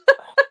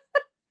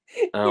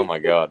 Oh my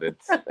God.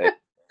 It's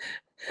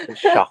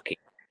shocking.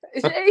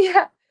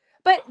 Yeah.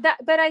 But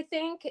I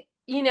think,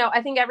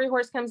 I think every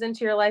horse comes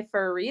into your life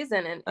for a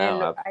reason. And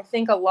I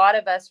think a lot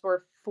of us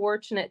were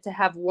fortunate to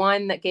have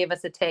one that gave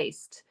us a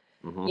taste.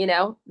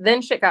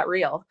 Then shit got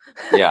real.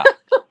 Yeah.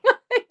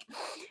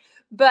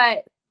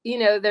 But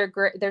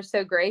they're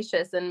so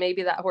gracious, and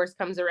maybe that horse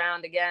comes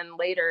around again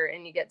later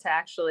and you get to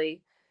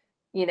actually,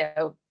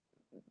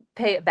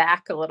 pay it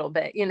back a little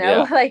bit,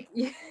 like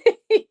you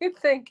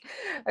think,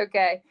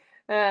 okay,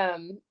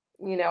 I'm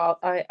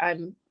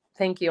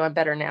thank you. I'm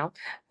better now.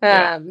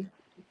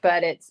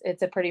 But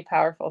it's a pretty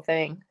powerful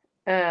thing.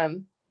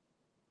 Well,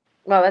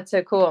 that's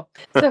so cool.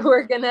 So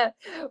we're gonna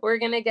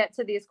get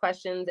to these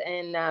questions,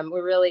 and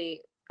we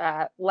really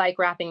like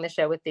wrapping the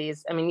show with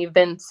these. You've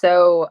been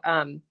so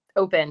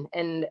open,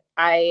 and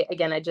I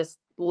just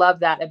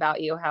love that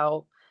about you,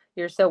 how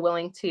you're so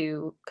willing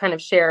to kind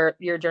of share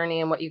your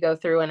journey and what you go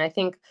through. And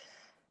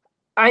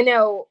I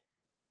know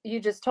you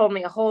just told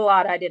me a whole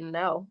lot I didn't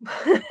know.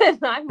 And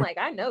I'm like,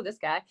 I know this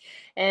guy,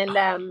 and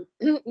and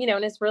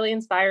it's really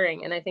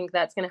inspiring. And I think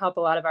that's going to help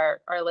a lot of our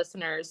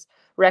listeners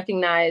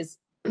recognize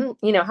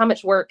how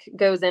much work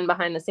goes in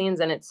behind the scenes.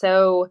 And it's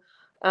so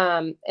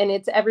and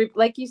it's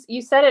like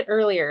you said it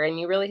earlier, and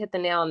you really hit the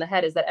nail on the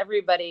head, is that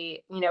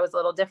everybody is a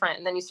little different.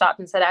 And then you stopped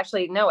and said,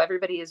 actually no,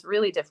 everybody is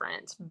really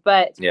different,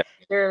 but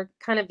there are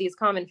kind of these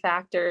common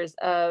factors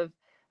of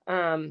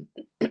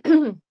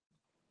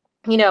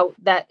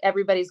that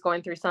everybody's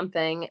going through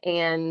something.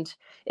 And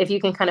if you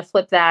can kind of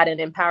flip that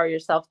and empower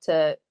yourself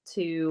to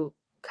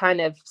kind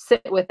of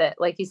sit with it,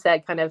 like you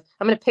said, kind of,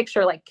 I'm going to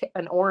picture like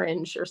an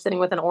orange, or sitting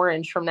with an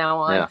orange from now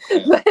on.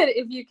 But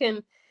if you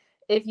can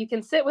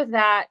sit with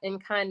that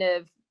and kind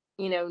of,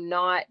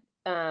 not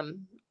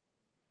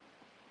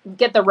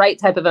get the right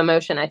type of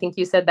emotion. I think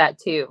you said that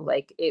too.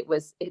 Like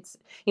it's,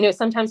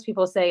 sometimes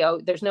people say, oh,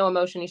 there's no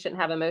emotion, you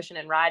shouldn't have emotion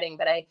in riding.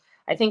 But I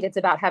think it's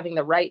about having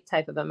the right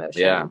type of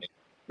emotion. Yeah.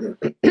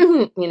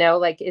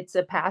 Like it's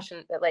a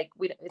passion, but like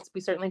we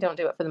certainly don't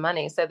do it for the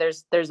money. So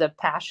there's a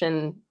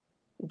passion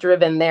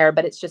driven there,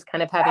 but it's just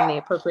kind of having the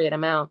appropriate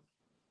amount.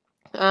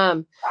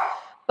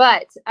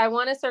 But I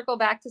want to circle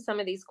back to some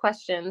of these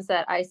questions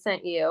that I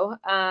sent you.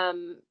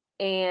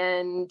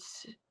 And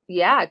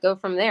go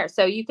from there.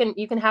 So you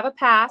can have a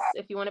pass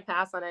if you want to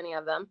pass on any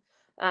of them.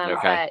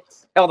 Okay.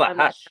 But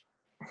hush.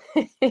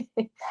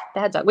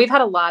 Bad dog. We've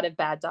had a lot of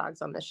bad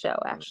dogs on the show,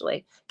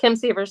 actually. Kim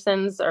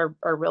Severson's are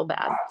real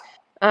bad.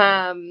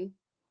 But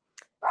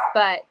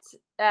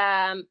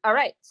all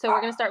right. So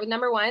we're going to start with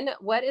number 1.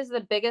 What is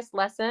the biggest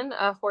lesson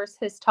a horse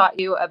has taught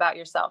you about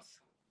yourself?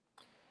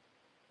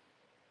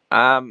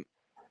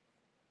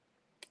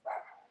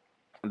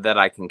 That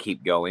I can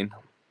keep going.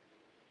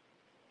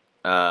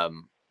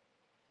 And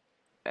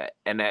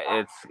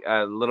it's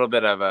a little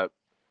bit of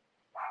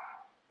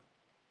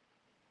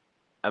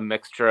a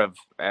mixture of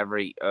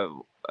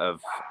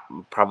of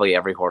probably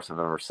every horse I've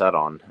ever sat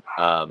on.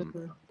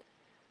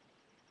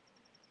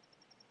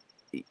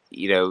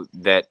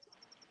 That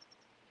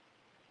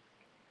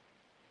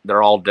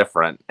they're all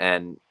different,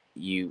 and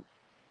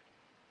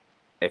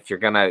if you're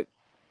gonna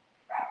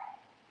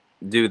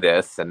do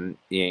this, and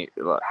you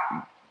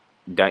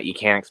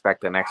can't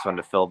expect the next one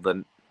to fill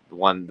the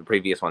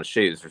previous one's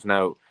shoes. There's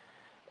no,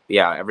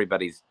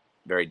 everybody's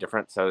very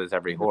different. So is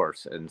every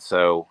horse. And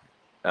so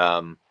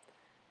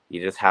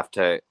you just have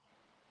to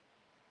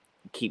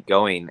keep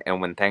going.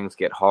 And when things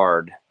get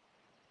hard,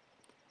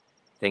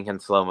 think in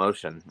slow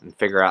motion and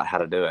figure out how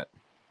to do it.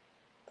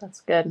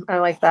 That's good. I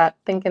like that.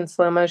 Think in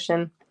slow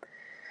motion.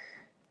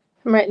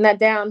 I'm writing that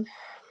down.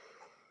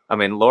 I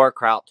mean, Laura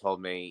Kraut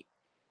told me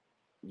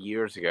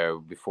years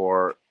ago,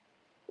 before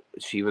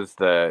she was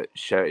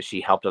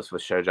she helped us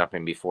with show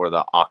jumping before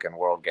the Aachen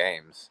World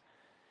Games.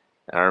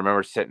 And I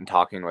remember sitting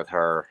talking with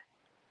her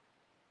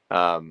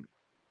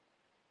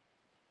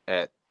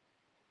it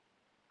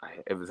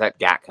was at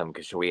Gatcombe,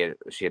 because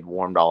she had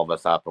warmed all of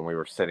us up and we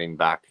were sitting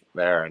back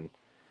there, and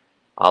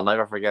I'll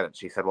never forget it.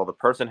 She said, well, the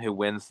person who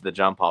wins the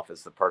jump off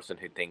is the person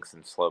who thinks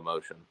in slow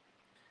motion.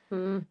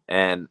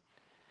 And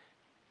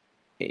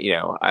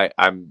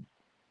I'm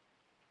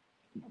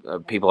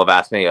people have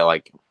asked me,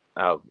 like,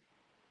 oh,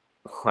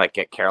 like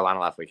at Carolina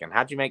last weekend,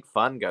 how'd you make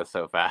Fun go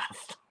so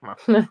fast?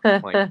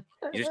 Like,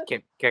 you just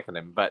keep kicking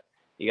him, but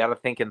you got to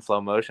think in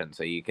slow motion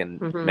so you can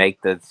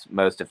make the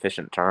most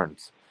efficient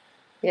turns.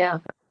 Yeah.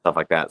 Stuff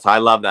like that. So I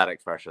love that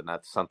expression.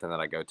 That's something that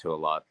I go to a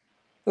lot.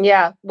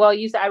 Yeah. Well,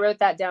 I wrote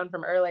that down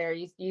from earlier.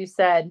 You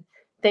said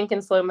think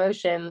in slow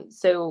motion.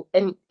 So,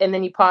 and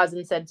then you paused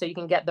and said, so you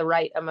can get the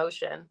right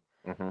emotion,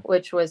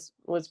 which was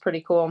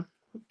pretty cool.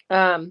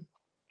 Do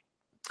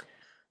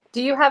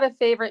you have a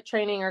favorite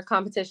training or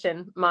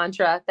competition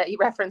mantra that you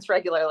reference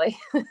regularly?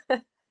 You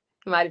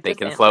might have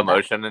think in slow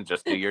motion and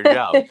just do your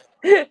job.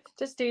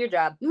 Just do your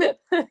job.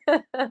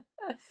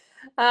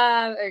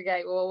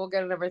 Okay, well, we'll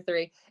go to number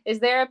 3. Is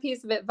there a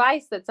piece of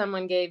advice that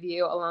someone gave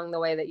you along the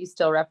way that you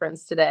still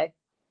reference today?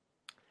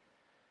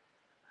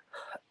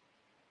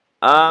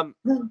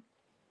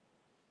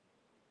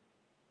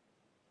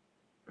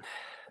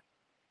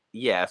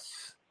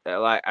 Yes.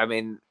 Like, I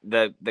mean,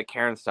 the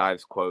Karen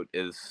Stives quote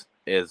is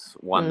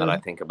one that I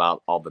think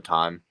about all the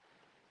time.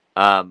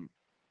 I'm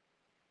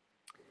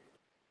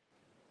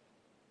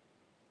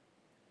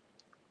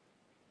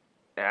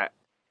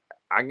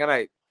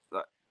gonna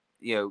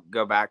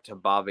go back to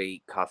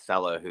Bobby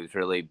Costello, who's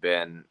really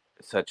been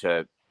such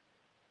a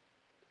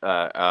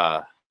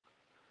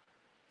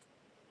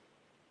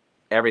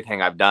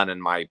everything I've done in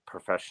my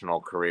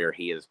professional career,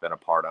 he has been a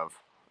part of.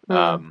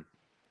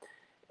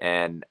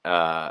 And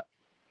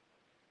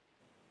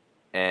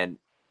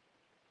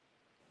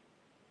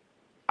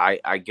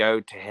I go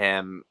to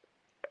him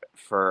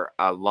for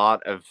a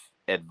lot of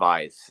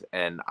advice,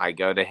 and I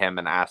go to him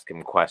and ask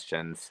him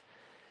questions,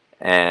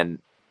 and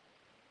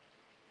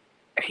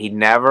he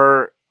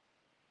never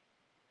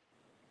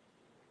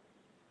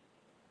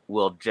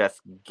will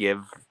just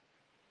give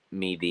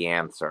me the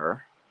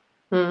answer.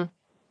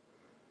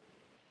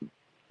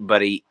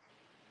 But he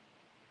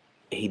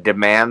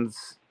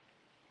demands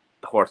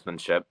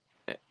horsemanship,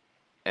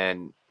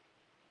 and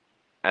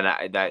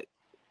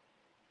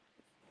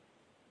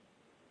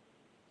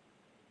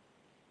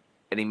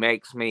he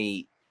makes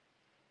me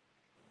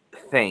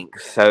think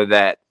so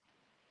that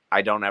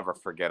I don't ever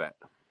forget it.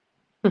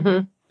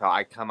 So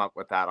I come up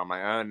with that on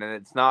my own, and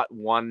it's not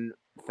one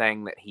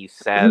thing that he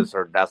says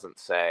or doesn't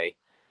say.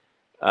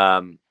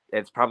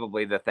 It's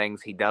probably the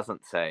things he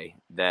doesn't say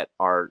that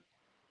are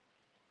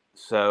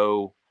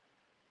so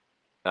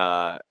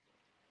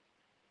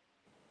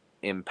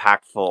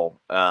impactful.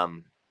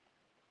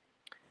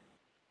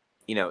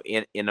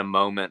 In a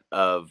moment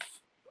of,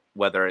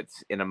 whether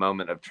it's in a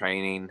moment of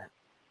training,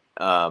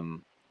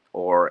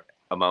 or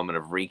a moment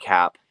of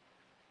recap.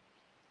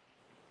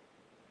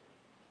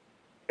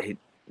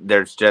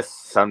 There's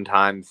just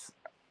sometimes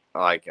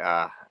like, you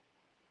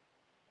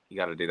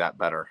got to do that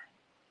better.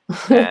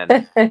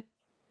 And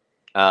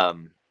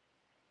and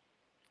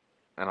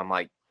I'm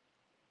like,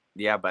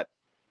 yeah, but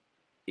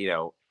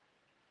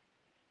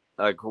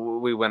like,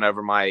 we went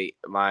over my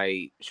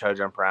show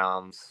jump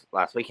rounds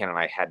last weekend, and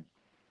I had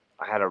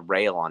a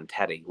rail on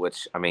Teddy,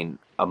 which, I mean,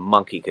 a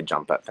monkey could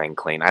jump that thing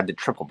clean. I had the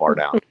triple bar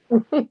down.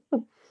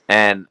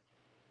 And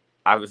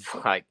I was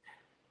like,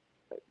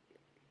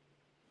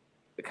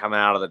 coming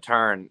out of the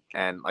turn,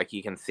 and like,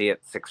 you can see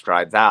it 6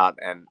 strides out,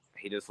 and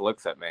he just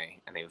looks at me,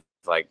 and he was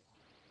like,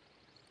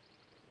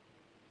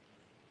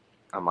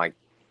 I'm like,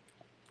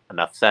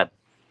 enough said.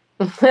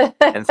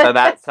 And so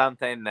that's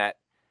something that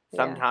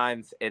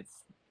sometimes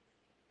it's,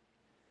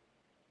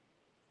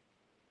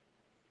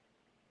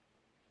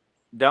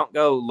 don't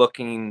go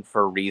looking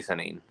for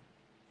reasoning,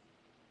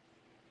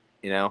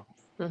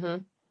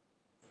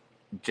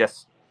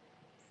 just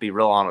be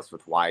real honest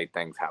with why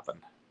things happen.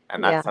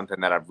 And that's something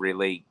that I've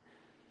really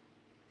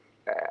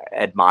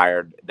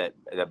admired that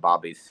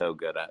Bobby's so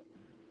good at.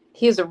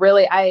 He's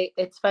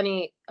it's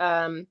funny.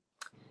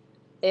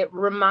 It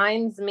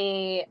reminds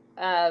me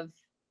of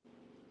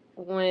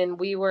when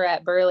we were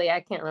at Burley.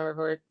 I can't remember if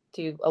we were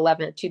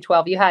 211 or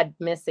 212. You had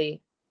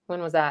Missy.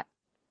 When was that?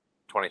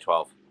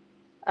 2012.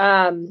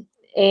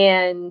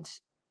 And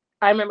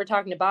I remember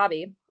talking to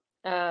Bobby,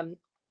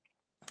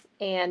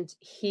 and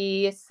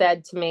he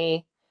said to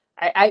me,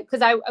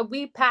 because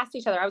we passed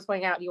each other. I was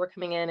going out, you were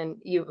coming in, and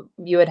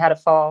you had a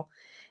fall.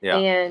 Yeah.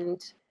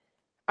 And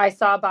I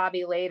saw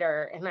Bobby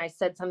later and I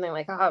said something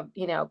like, oh,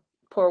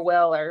 poor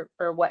Will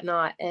or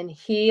whatnot. And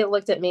he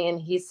looked at me and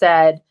he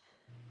said,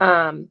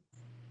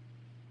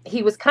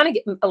 he was kind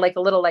of like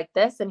a little like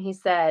this. And he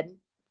said,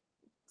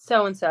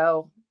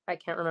 so-and-so, I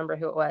can't remember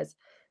who it was,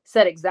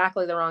 said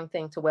exactly the wrong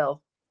thing to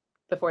Will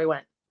before he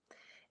went.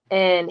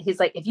 And he's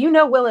like, if you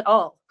know Will at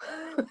all,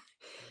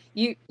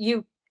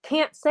 you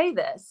can't say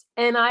this.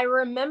 And I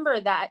remember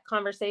that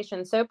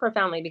conversation so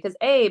profoundly because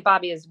A,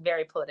 Bobby is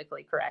very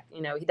politically correct.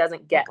 He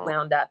doesn't get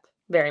wound up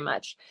very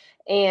much.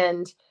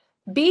 And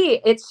B,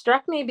 it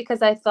struck me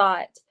because I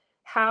thought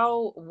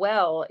how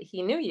well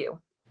he knew you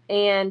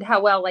and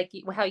how well, like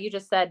how you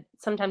just said,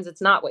 sometimes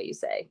it's not what you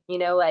say,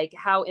 like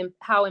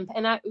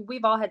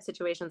we've all had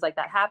situations like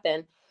that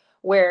happen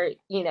where,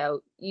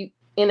 you,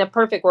 in a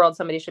perfect world,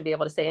 somebody should be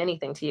able to say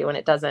anything to you and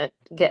it doesn't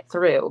get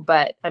through.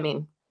 But I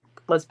mean,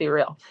 let's be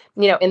real,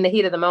 in the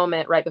heat of the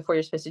moment, right before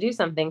you're supposed to do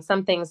something,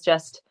 some things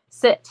just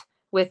sit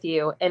with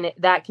you and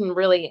that can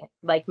really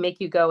like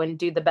make you go and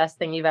do the best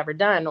thing you've ever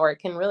done, or it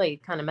can really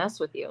kind of mess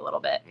with you a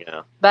little bit.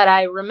 Yeah. But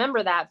I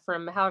remember that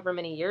from however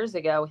many years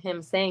ago,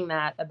 him saying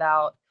that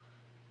about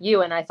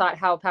you. And I thought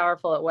how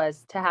powerful it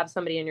was to have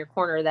somebody in your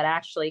corner that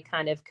actually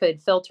kind of could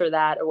filter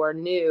that or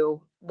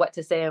knew what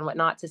to say and what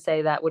not to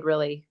say that would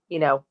really,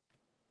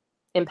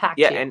 impact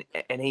you.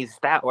 And he's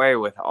that way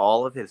with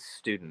all of his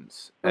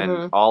students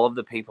and all of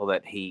the people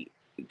that he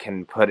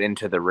can put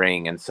into the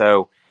ring. And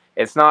so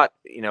it's not,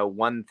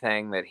 one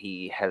thing that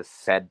he has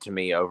said to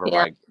me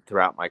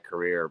throughout my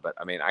career, but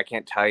I mean, I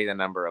can't tell you the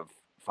number of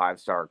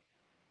 5-star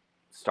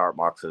start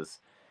boxes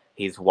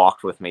he's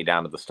walked with me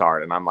down to the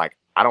start, and I'm like,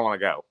 I don't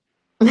want to go.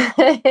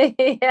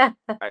 Yeah.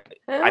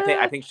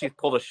 I think she's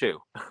pulled a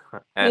shoe,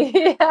 and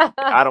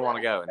I don't want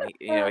to go. And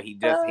he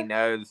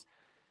knows,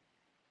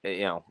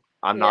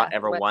 I'm not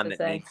ever one that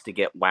needs to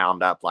get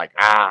wound up like,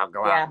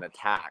 go out and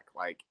attack.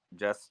 Like,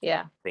 just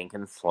think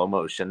in slow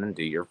motion and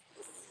do your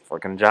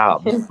freaking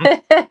job.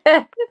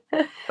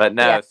 But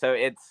no, so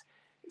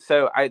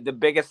the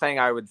biggest thing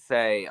I would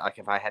say, like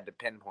if I had to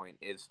pinpoint,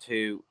 is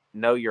to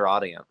know your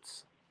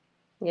audience.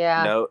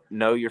 Yeah.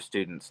 Know your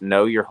students,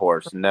 know your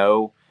horse,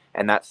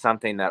 and that's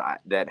something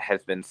that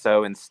has been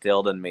so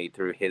instilled in me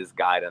through his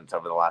guidance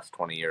over the last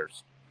 20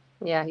 years.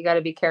 Yeah, you got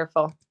to be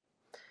careful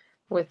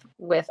with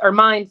or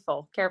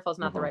mindful. Careful is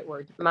not the right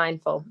word.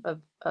 Mindful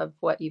of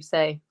what you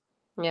say.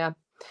 Yeah.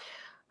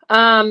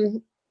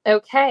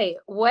 Okay.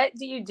 What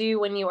do you do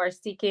when you are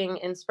seeking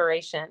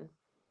inspiration?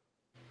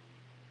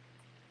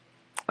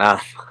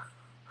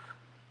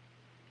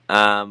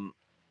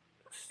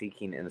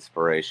 Seeking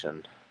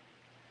inspiration.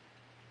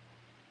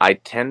 I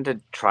tend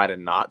to try to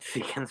not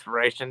seek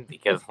inspiration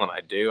because when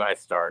I do, I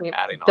start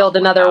adding on. Build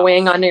another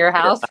wing onto your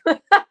house.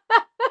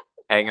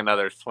 Hang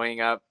another swing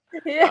up.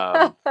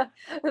 Yeah.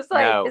 It's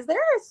like, is there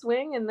a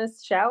swing in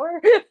this shower?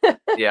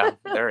 Yeah,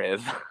 there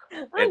is.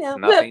 It's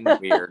nothing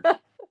weird.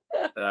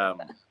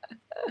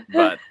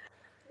 But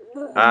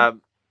I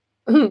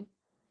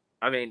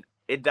mean,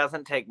 it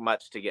doesn't take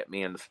much to get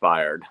me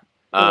inspired.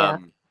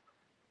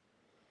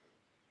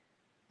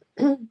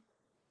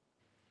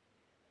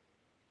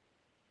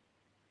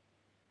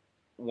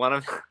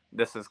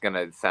 This is going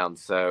to sound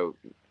so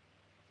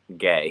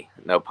gay,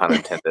 no pun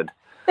intended.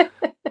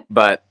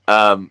 But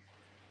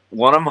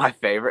one of my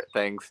favorite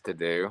things to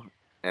do,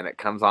 and it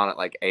comes on at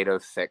like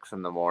 8:06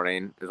 in the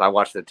morning, is I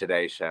watch the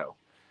Today Show.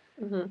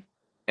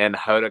 And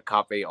Hoda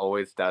Kotb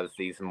always does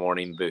these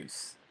morning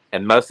boosts.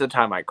 And most of the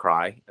time I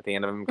cry at the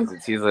end of them because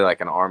it's usually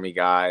like an army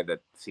guy that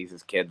sees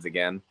his kids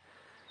again.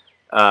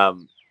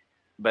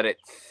 But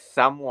it's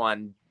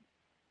something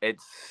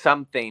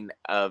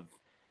of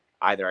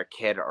either a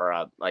kid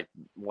or like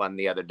one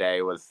the other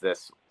day was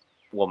this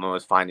woman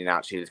was finding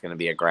out she was going to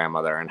be a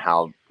grandmother and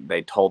how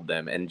they told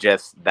them, and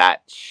just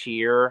that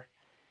sheer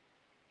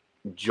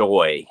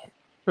joy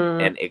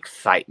and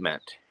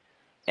excitement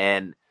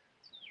and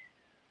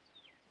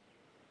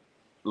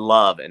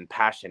love and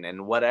passion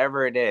and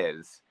whatever it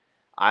is.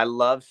 I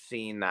love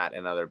seeing that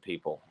in other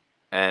people.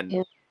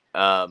 And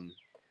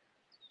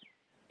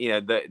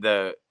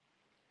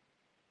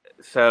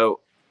so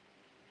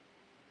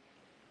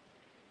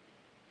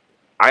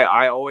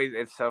I always,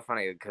 it's so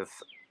funny because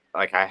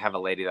like I have a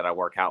lady that I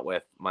work out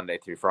with Monday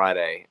through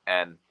Friday,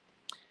 and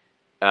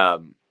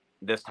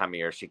this time of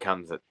year she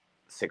comes at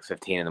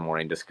 6:15 in the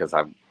morning just because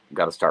I've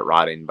got to start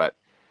riding, but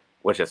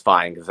which is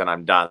fine because then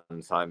I'm done,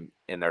 so I'm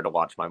in there to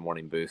watch my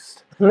morning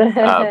boost.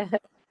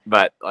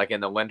 But like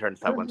in the winter and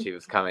stuff, when she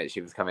was coming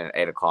at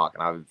 8:00,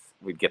 and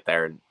we'd get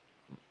there and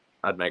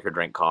I'd make her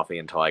drink coffee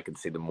until I could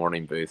see the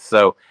morning boost.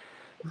 So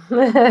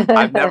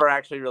I've never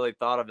actually really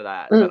thought of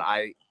that, but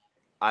I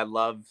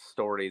love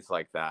stories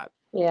like that.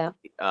 Yeah.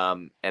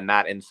 And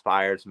that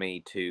inspires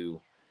me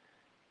to,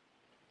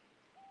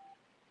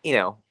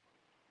 to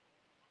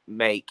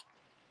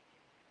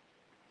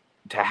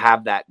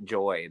have that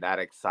joy, that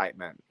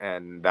excitement,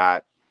 and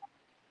that,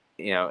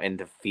 and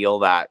to feel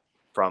that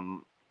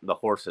from the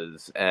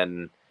horses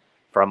and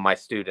from my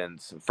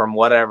students, from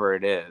whatever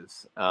it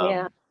is.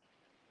 I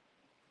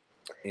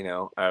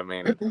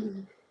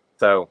mean,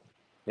 so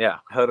Yeah,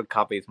 Hoda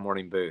Copy's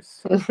Morning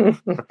Boost. I'm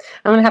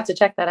gonna have to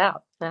check that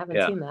out. I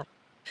haven't seen that.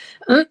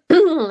 I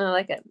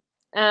like it.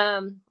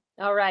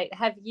 All right.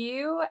 Have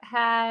you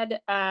had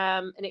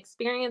an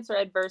experience or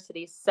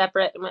adversity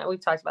separate?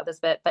 We've talked about this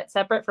a bit, but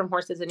separate from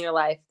horses in your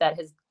life that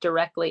has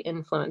directly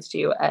influenced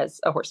you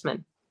as a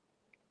horseman?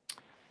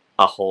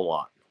 A whole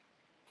lot.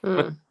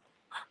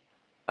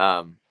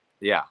 Mm.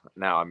 Yeah.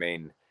 No, I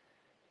mean,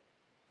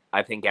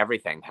 I think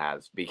everything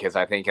has, because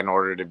I think in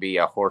order to be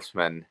a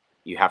horseman,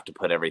 you have to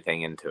put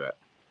everything into it.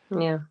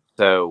 Yeah.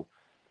 So,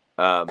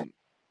 when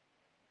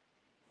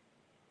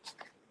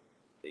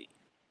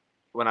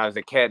I was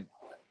a kid,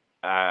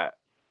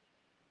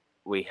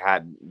 we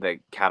had the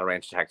cattle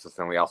ranch in Texas,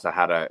 and we also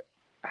had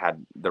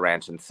the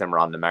ranch in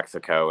Cimarron, New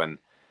Mexico, and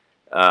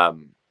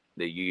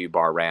the UU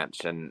Bar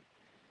Ranch, and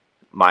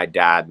my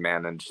dad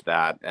managed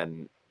that.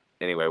 And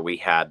anyway, we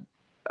had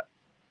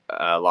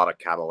a lot of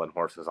cattle and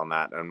horses on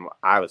that, and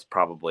I was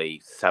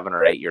probably 7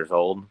 or 8 years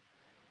old.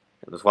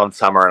 It was one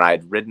summer, and I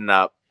had ridden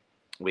up.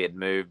 We had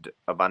moved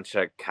a bunch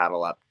of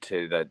cattle up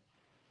to the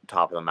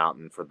top of the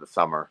mountain for the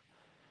summer,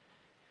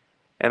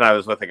 and I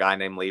was with a guy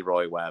named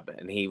Leroy Webb,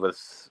 and he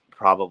was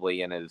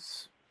probably in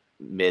his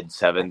mid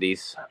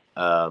 70s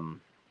at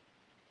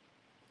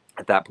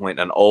that point.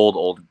 An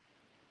old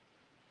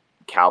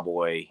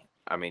cowboy.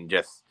 I mean,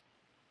 just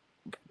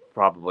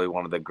probably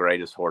one of the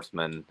greatest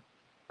horsemen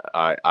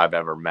I've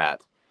ever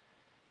met.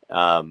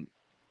 And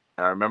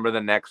I remember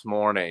the next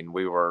morning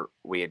we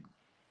had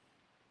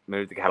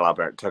moved the cattle up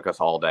there. It took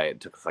us all day. It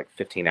took us like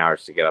 15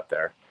 hours to get up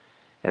there.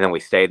 And then we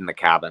stayed in the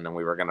cabin, and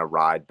we were going to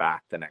ride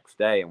back the next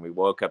day. And we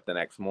woke up the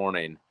next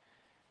morning,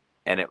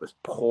 and it was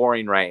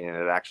pouring rain, and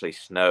it actually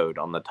snowed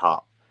on the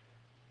top.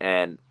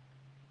 And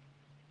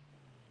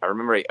I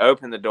remember he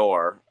opened the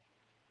door,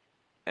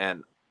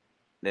 and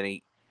then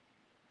he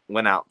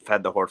went out,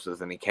 fed the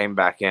horses, and he came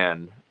back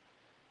in.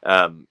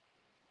 And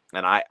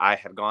I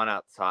had gone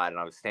outside, and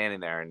I was standing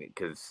there, and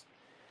because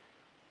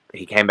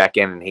he came back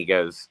in, and he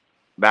goes,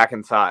 "Back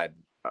inside.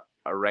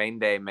 A rain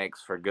day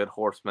makes for good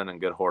horsemen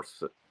and good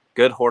horses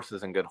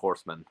and good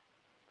horsemen."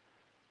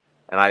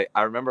 And I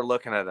remember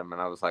looking at him,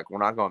 and I was like, "We're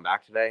not going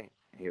back today?"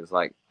 He was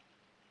like,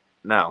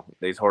 "No,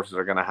 these horses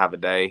are going to have a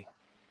day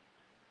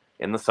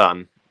in the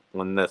sun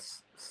when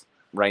this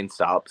rain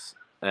stops,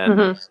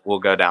 and we'll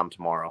go down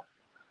tomorrow."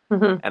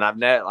 And I've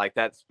known, like,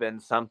 that's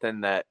been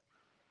something that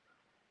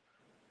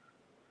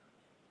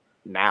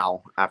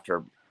now,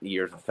 after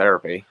years of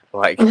therapy,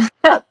 like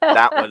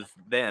that was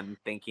then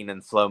thinking in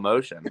slow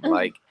motion,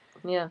 like,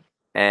 yeah.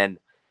 And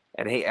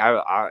he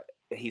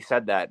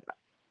said that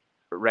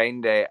a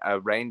rain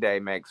day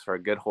makes for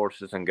good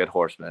horses and good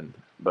horsemen,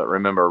 but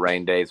remember,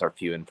 rain days are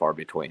few and far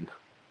between.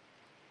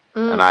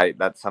 And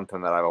that's something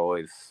that I've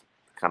always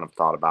kind of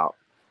thought about,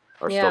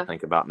 or still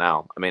think about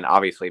now. I mean,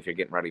 obviously, if you're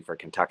getting ready for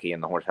Kentucky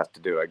and the horse has to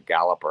do a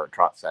gallop or a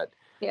trot set,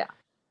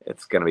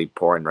 it's going to be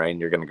pouring rain.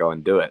 You're going to go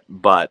and do it.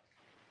 But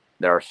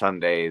there are some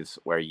days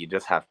where you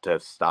just have to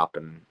stop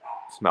and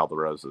smell the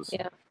roses,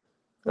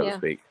 so to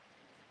speak.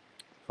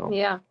 So.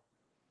 Yeah.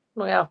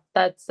 Well,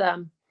 that's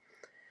that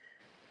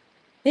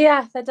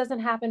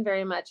doesn't happen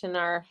very much in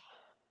our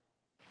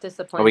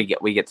discipline.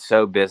 We get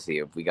so busy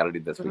of we got to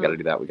do this, we got to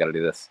do that, we got to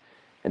do this,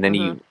 and then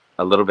you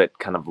a little bit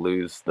kind of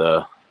lose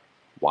the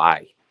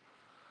why.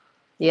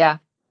 Yeah.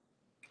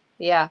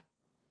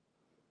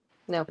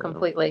 No,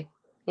 completely.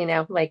 You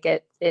know, like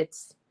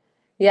it's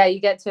you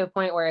get to a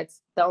point where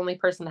it's the only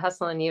person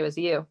hustling you is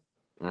you.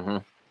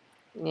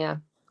 Yeah,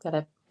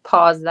 gotta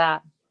pause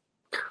that.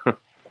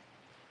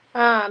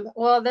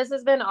 Well, this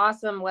has been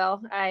awesome,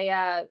 Will.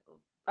 I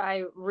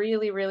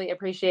really, really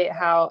appreciate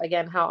how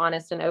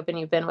honest and open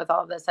you've been with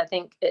all of this. I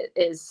think it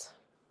is,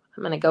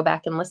 I'm going to go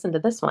back and listen to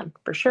this one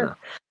for sure.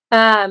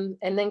 And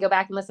then go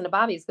back and listen to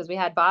Bobby's, because we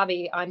had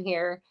Bobby on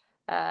here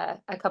a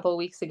couple of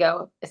weeks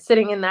ago,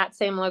 sitting in that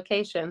same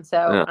location.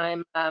 So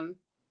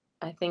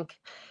I think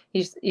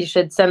you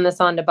should send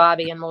this on to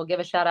Bobby, and we'll give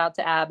a shout out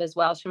to Ab as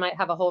well. She might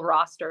have a whole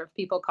roster of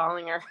people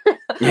calling her.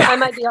 I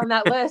might be on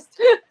that list.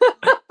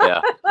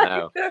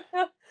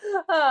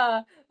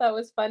 That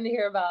was fun to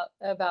hear about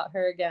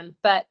her again.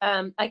 But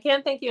I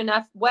can't thank you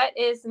enough. What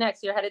is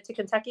next? You're headed to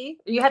Kentucky?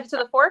 Are you headed to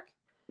the Fork?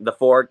 The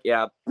Fork,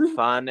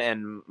 Fun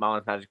and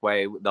Mama's Magic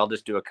Way. They'll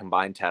just do a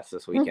combined test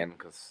this weekend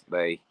because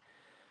they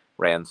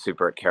ran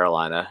super at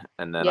Carolina,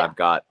 and then I've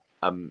got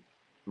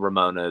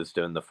Ramona is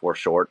doing the 4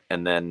 short,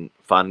 and then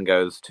Fun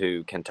goes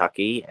to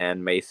Kentucky,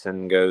 and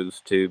Mason goes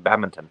to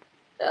Badminton.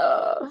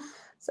 Oh,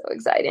 so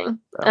exciting!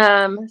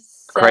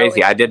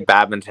 Crazy. I did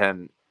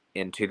badminton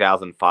in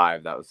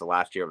 2005. That was the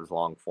last year it was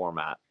long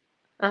format.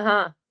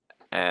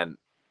 And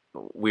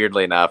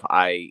weirdly enough,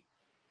 I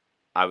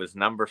was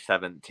number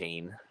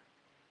 17.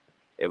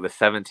 It was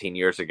 17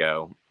 years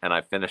ago, and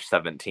I finished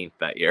 17th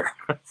that year.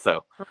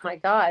 So, oh my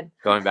God,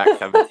 going back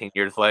 17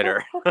 years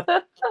later.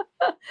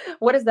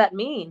 What does that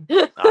mean?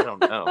 I don't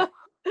know.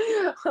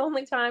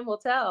 Only time will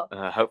tell.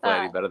 Hopefully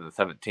I do better than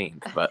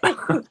 17th, but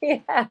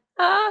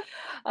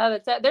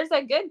there's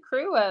a good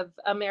crew of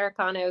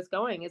Americanos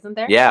going, isn't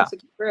there? Yeah.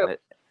 There's a group.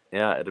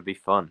 It'll be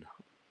fun.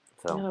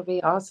 So that'll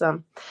be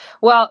awesome.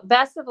 Well,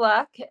 best of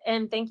luck.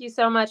 And thank you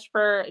so much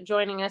for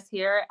joining us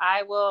here.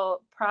 I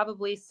will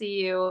probably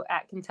see you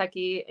at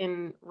Kentucky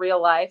in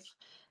real life.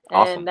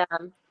 Awesome.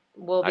 And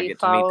we'll I be get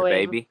to meet the following.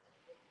 baby.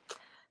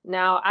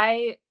 Now,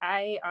 I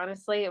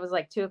honestly, it was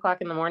like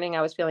 2:00 in the morning.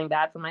 I was feeling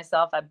bad for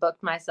myself. I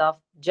booked myself,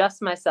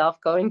 just myself,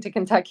 going to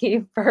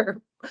Kentucky for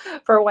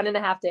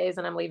 1.5 days,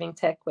 and I'm leaving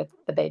Tick with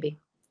the baby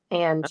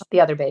and the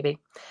other baby.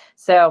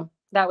 So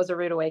that was a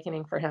rude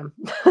awakening for him.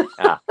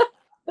 Yeah.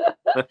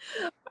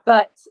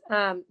 But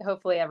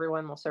hopefully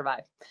everyone will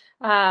survive.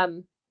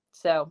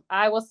 So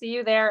I will see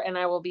you there, and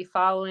I will be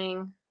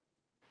following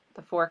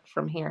the fork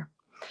from here.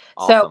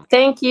 Awesome. So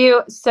thank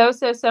you so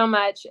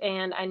much.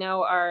 And I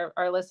know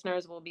our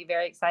listeners will be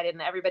very excited,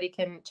 and everybody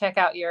can check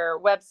out your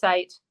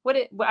website.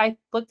 I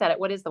looked at it.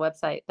 What is the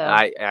website though?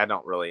 I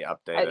don't really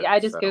update it. I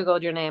just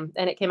Googled your name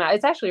and it came out.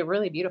 It's actually a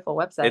really beautiful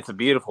website. It's a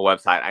beautiful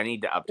website. I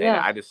need to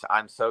update it.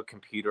 I'm so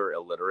computer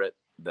illiterate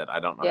that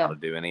I don't know how to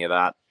do any of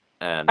that.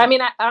 And I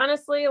mean,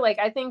 honestly, like,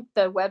 I think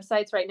the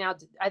websites right now,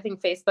 I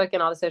think Facebook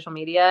and all the social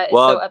media is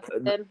so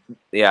updated.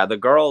 Yeah, the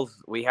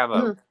girls, we have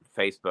a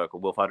Facebook, a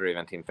Will Faudree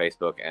Event Team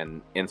Facebook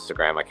and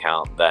Instagram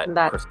account that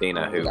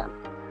Christina, who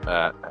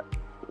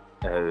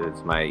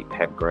is my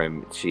head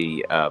groom,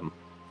 she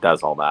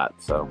does all that.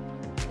 So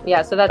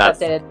yeah, so that's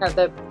updated.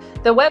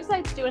 The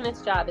website's doing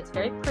its job. It's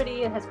very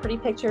pretty. It has pretty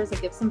pictures.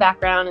 It gives some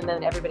background, and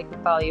then everybody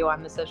can follow you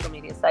on the social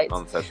media sites.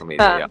 On social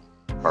media, yeah.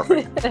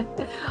 Perfect.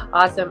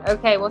 Awesome.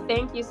 Okay, well,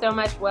 thank you so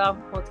much, Will.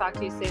 We'll talk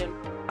to you soon.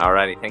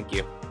 Alrighty, thank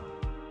you.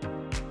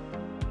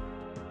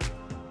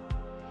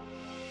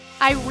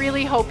 I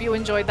really hope you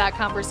enjoyed that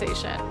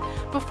conversation.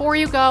 Before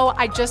you go,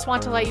 I just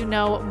want to let you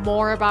know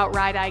more about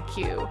Ride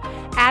IQ.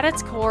 At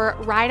its core,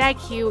 Ride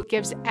IQ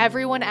gives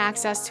everyone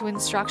access to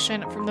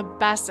instruction from the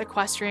best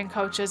equestrian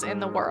coaches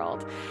in the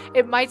world.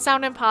 It might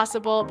sound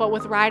impossible, but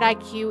with Ride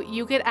IQ,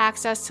 you get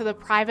access to the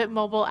private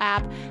mobile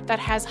app that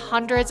has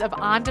hundreds of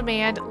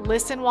on-demand,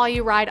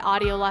 listen-while-you-ride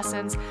audio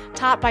lessons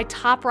taught by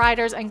top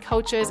riders and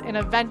coaches in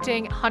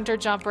eventing, hunter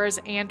jumpers,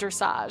 and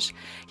dressage.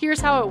 Here's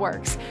how it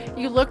works.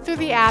 You look through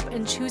the app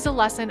and choose a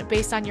lesson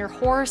based on your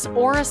horse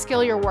or a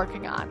skill you're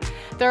working on.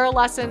 There are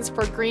lessons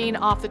for green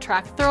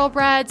off-the-track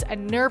thoroughbreds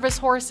and nervous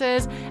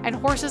horses and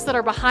horses that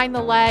are behind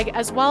the leg,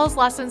 as well as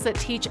lessons that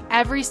teach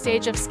every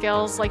stage of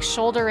skills like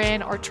shoulder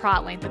in or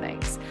trot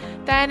lengthenings.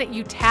 Then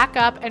you tack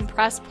up and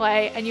press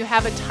play, and you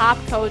have a top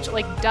coach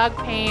like Doug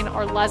Payne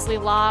or Leslie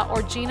Law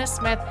or Gina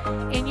Smith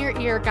in your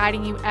ear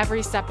guiding you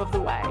every step of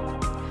the way.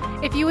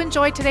 If you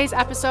enjoyed today's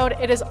episode,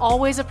 it is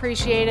always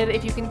appreciated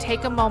if you can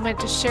take a moment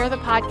to share the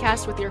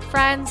podcast with your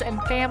friends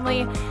and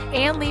family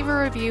and leave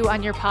a review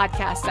on your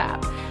podcast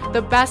app.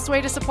 The best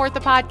way to support the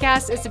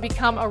podcast is to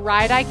become a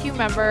Ride IQ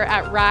member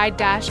at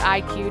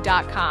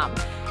ride-iq.com.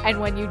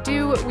 And when you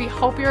do, we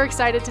hope you're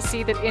excited to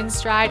see that In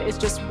Stride is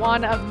just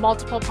one of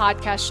multiple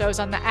podcast shows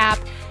on the app,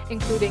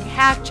 including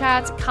hack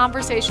chats,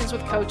 conversations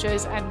with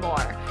coaches, and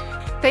more.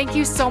 Thank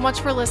you so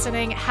much for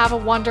listening. Have a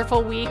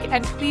wonderful week,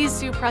 and please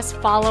do press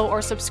follow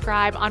or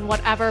subscribe on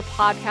whatever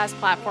podcast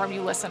platform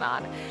you listen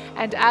on.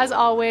 And as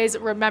always,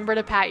 remember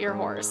to pat your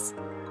horse.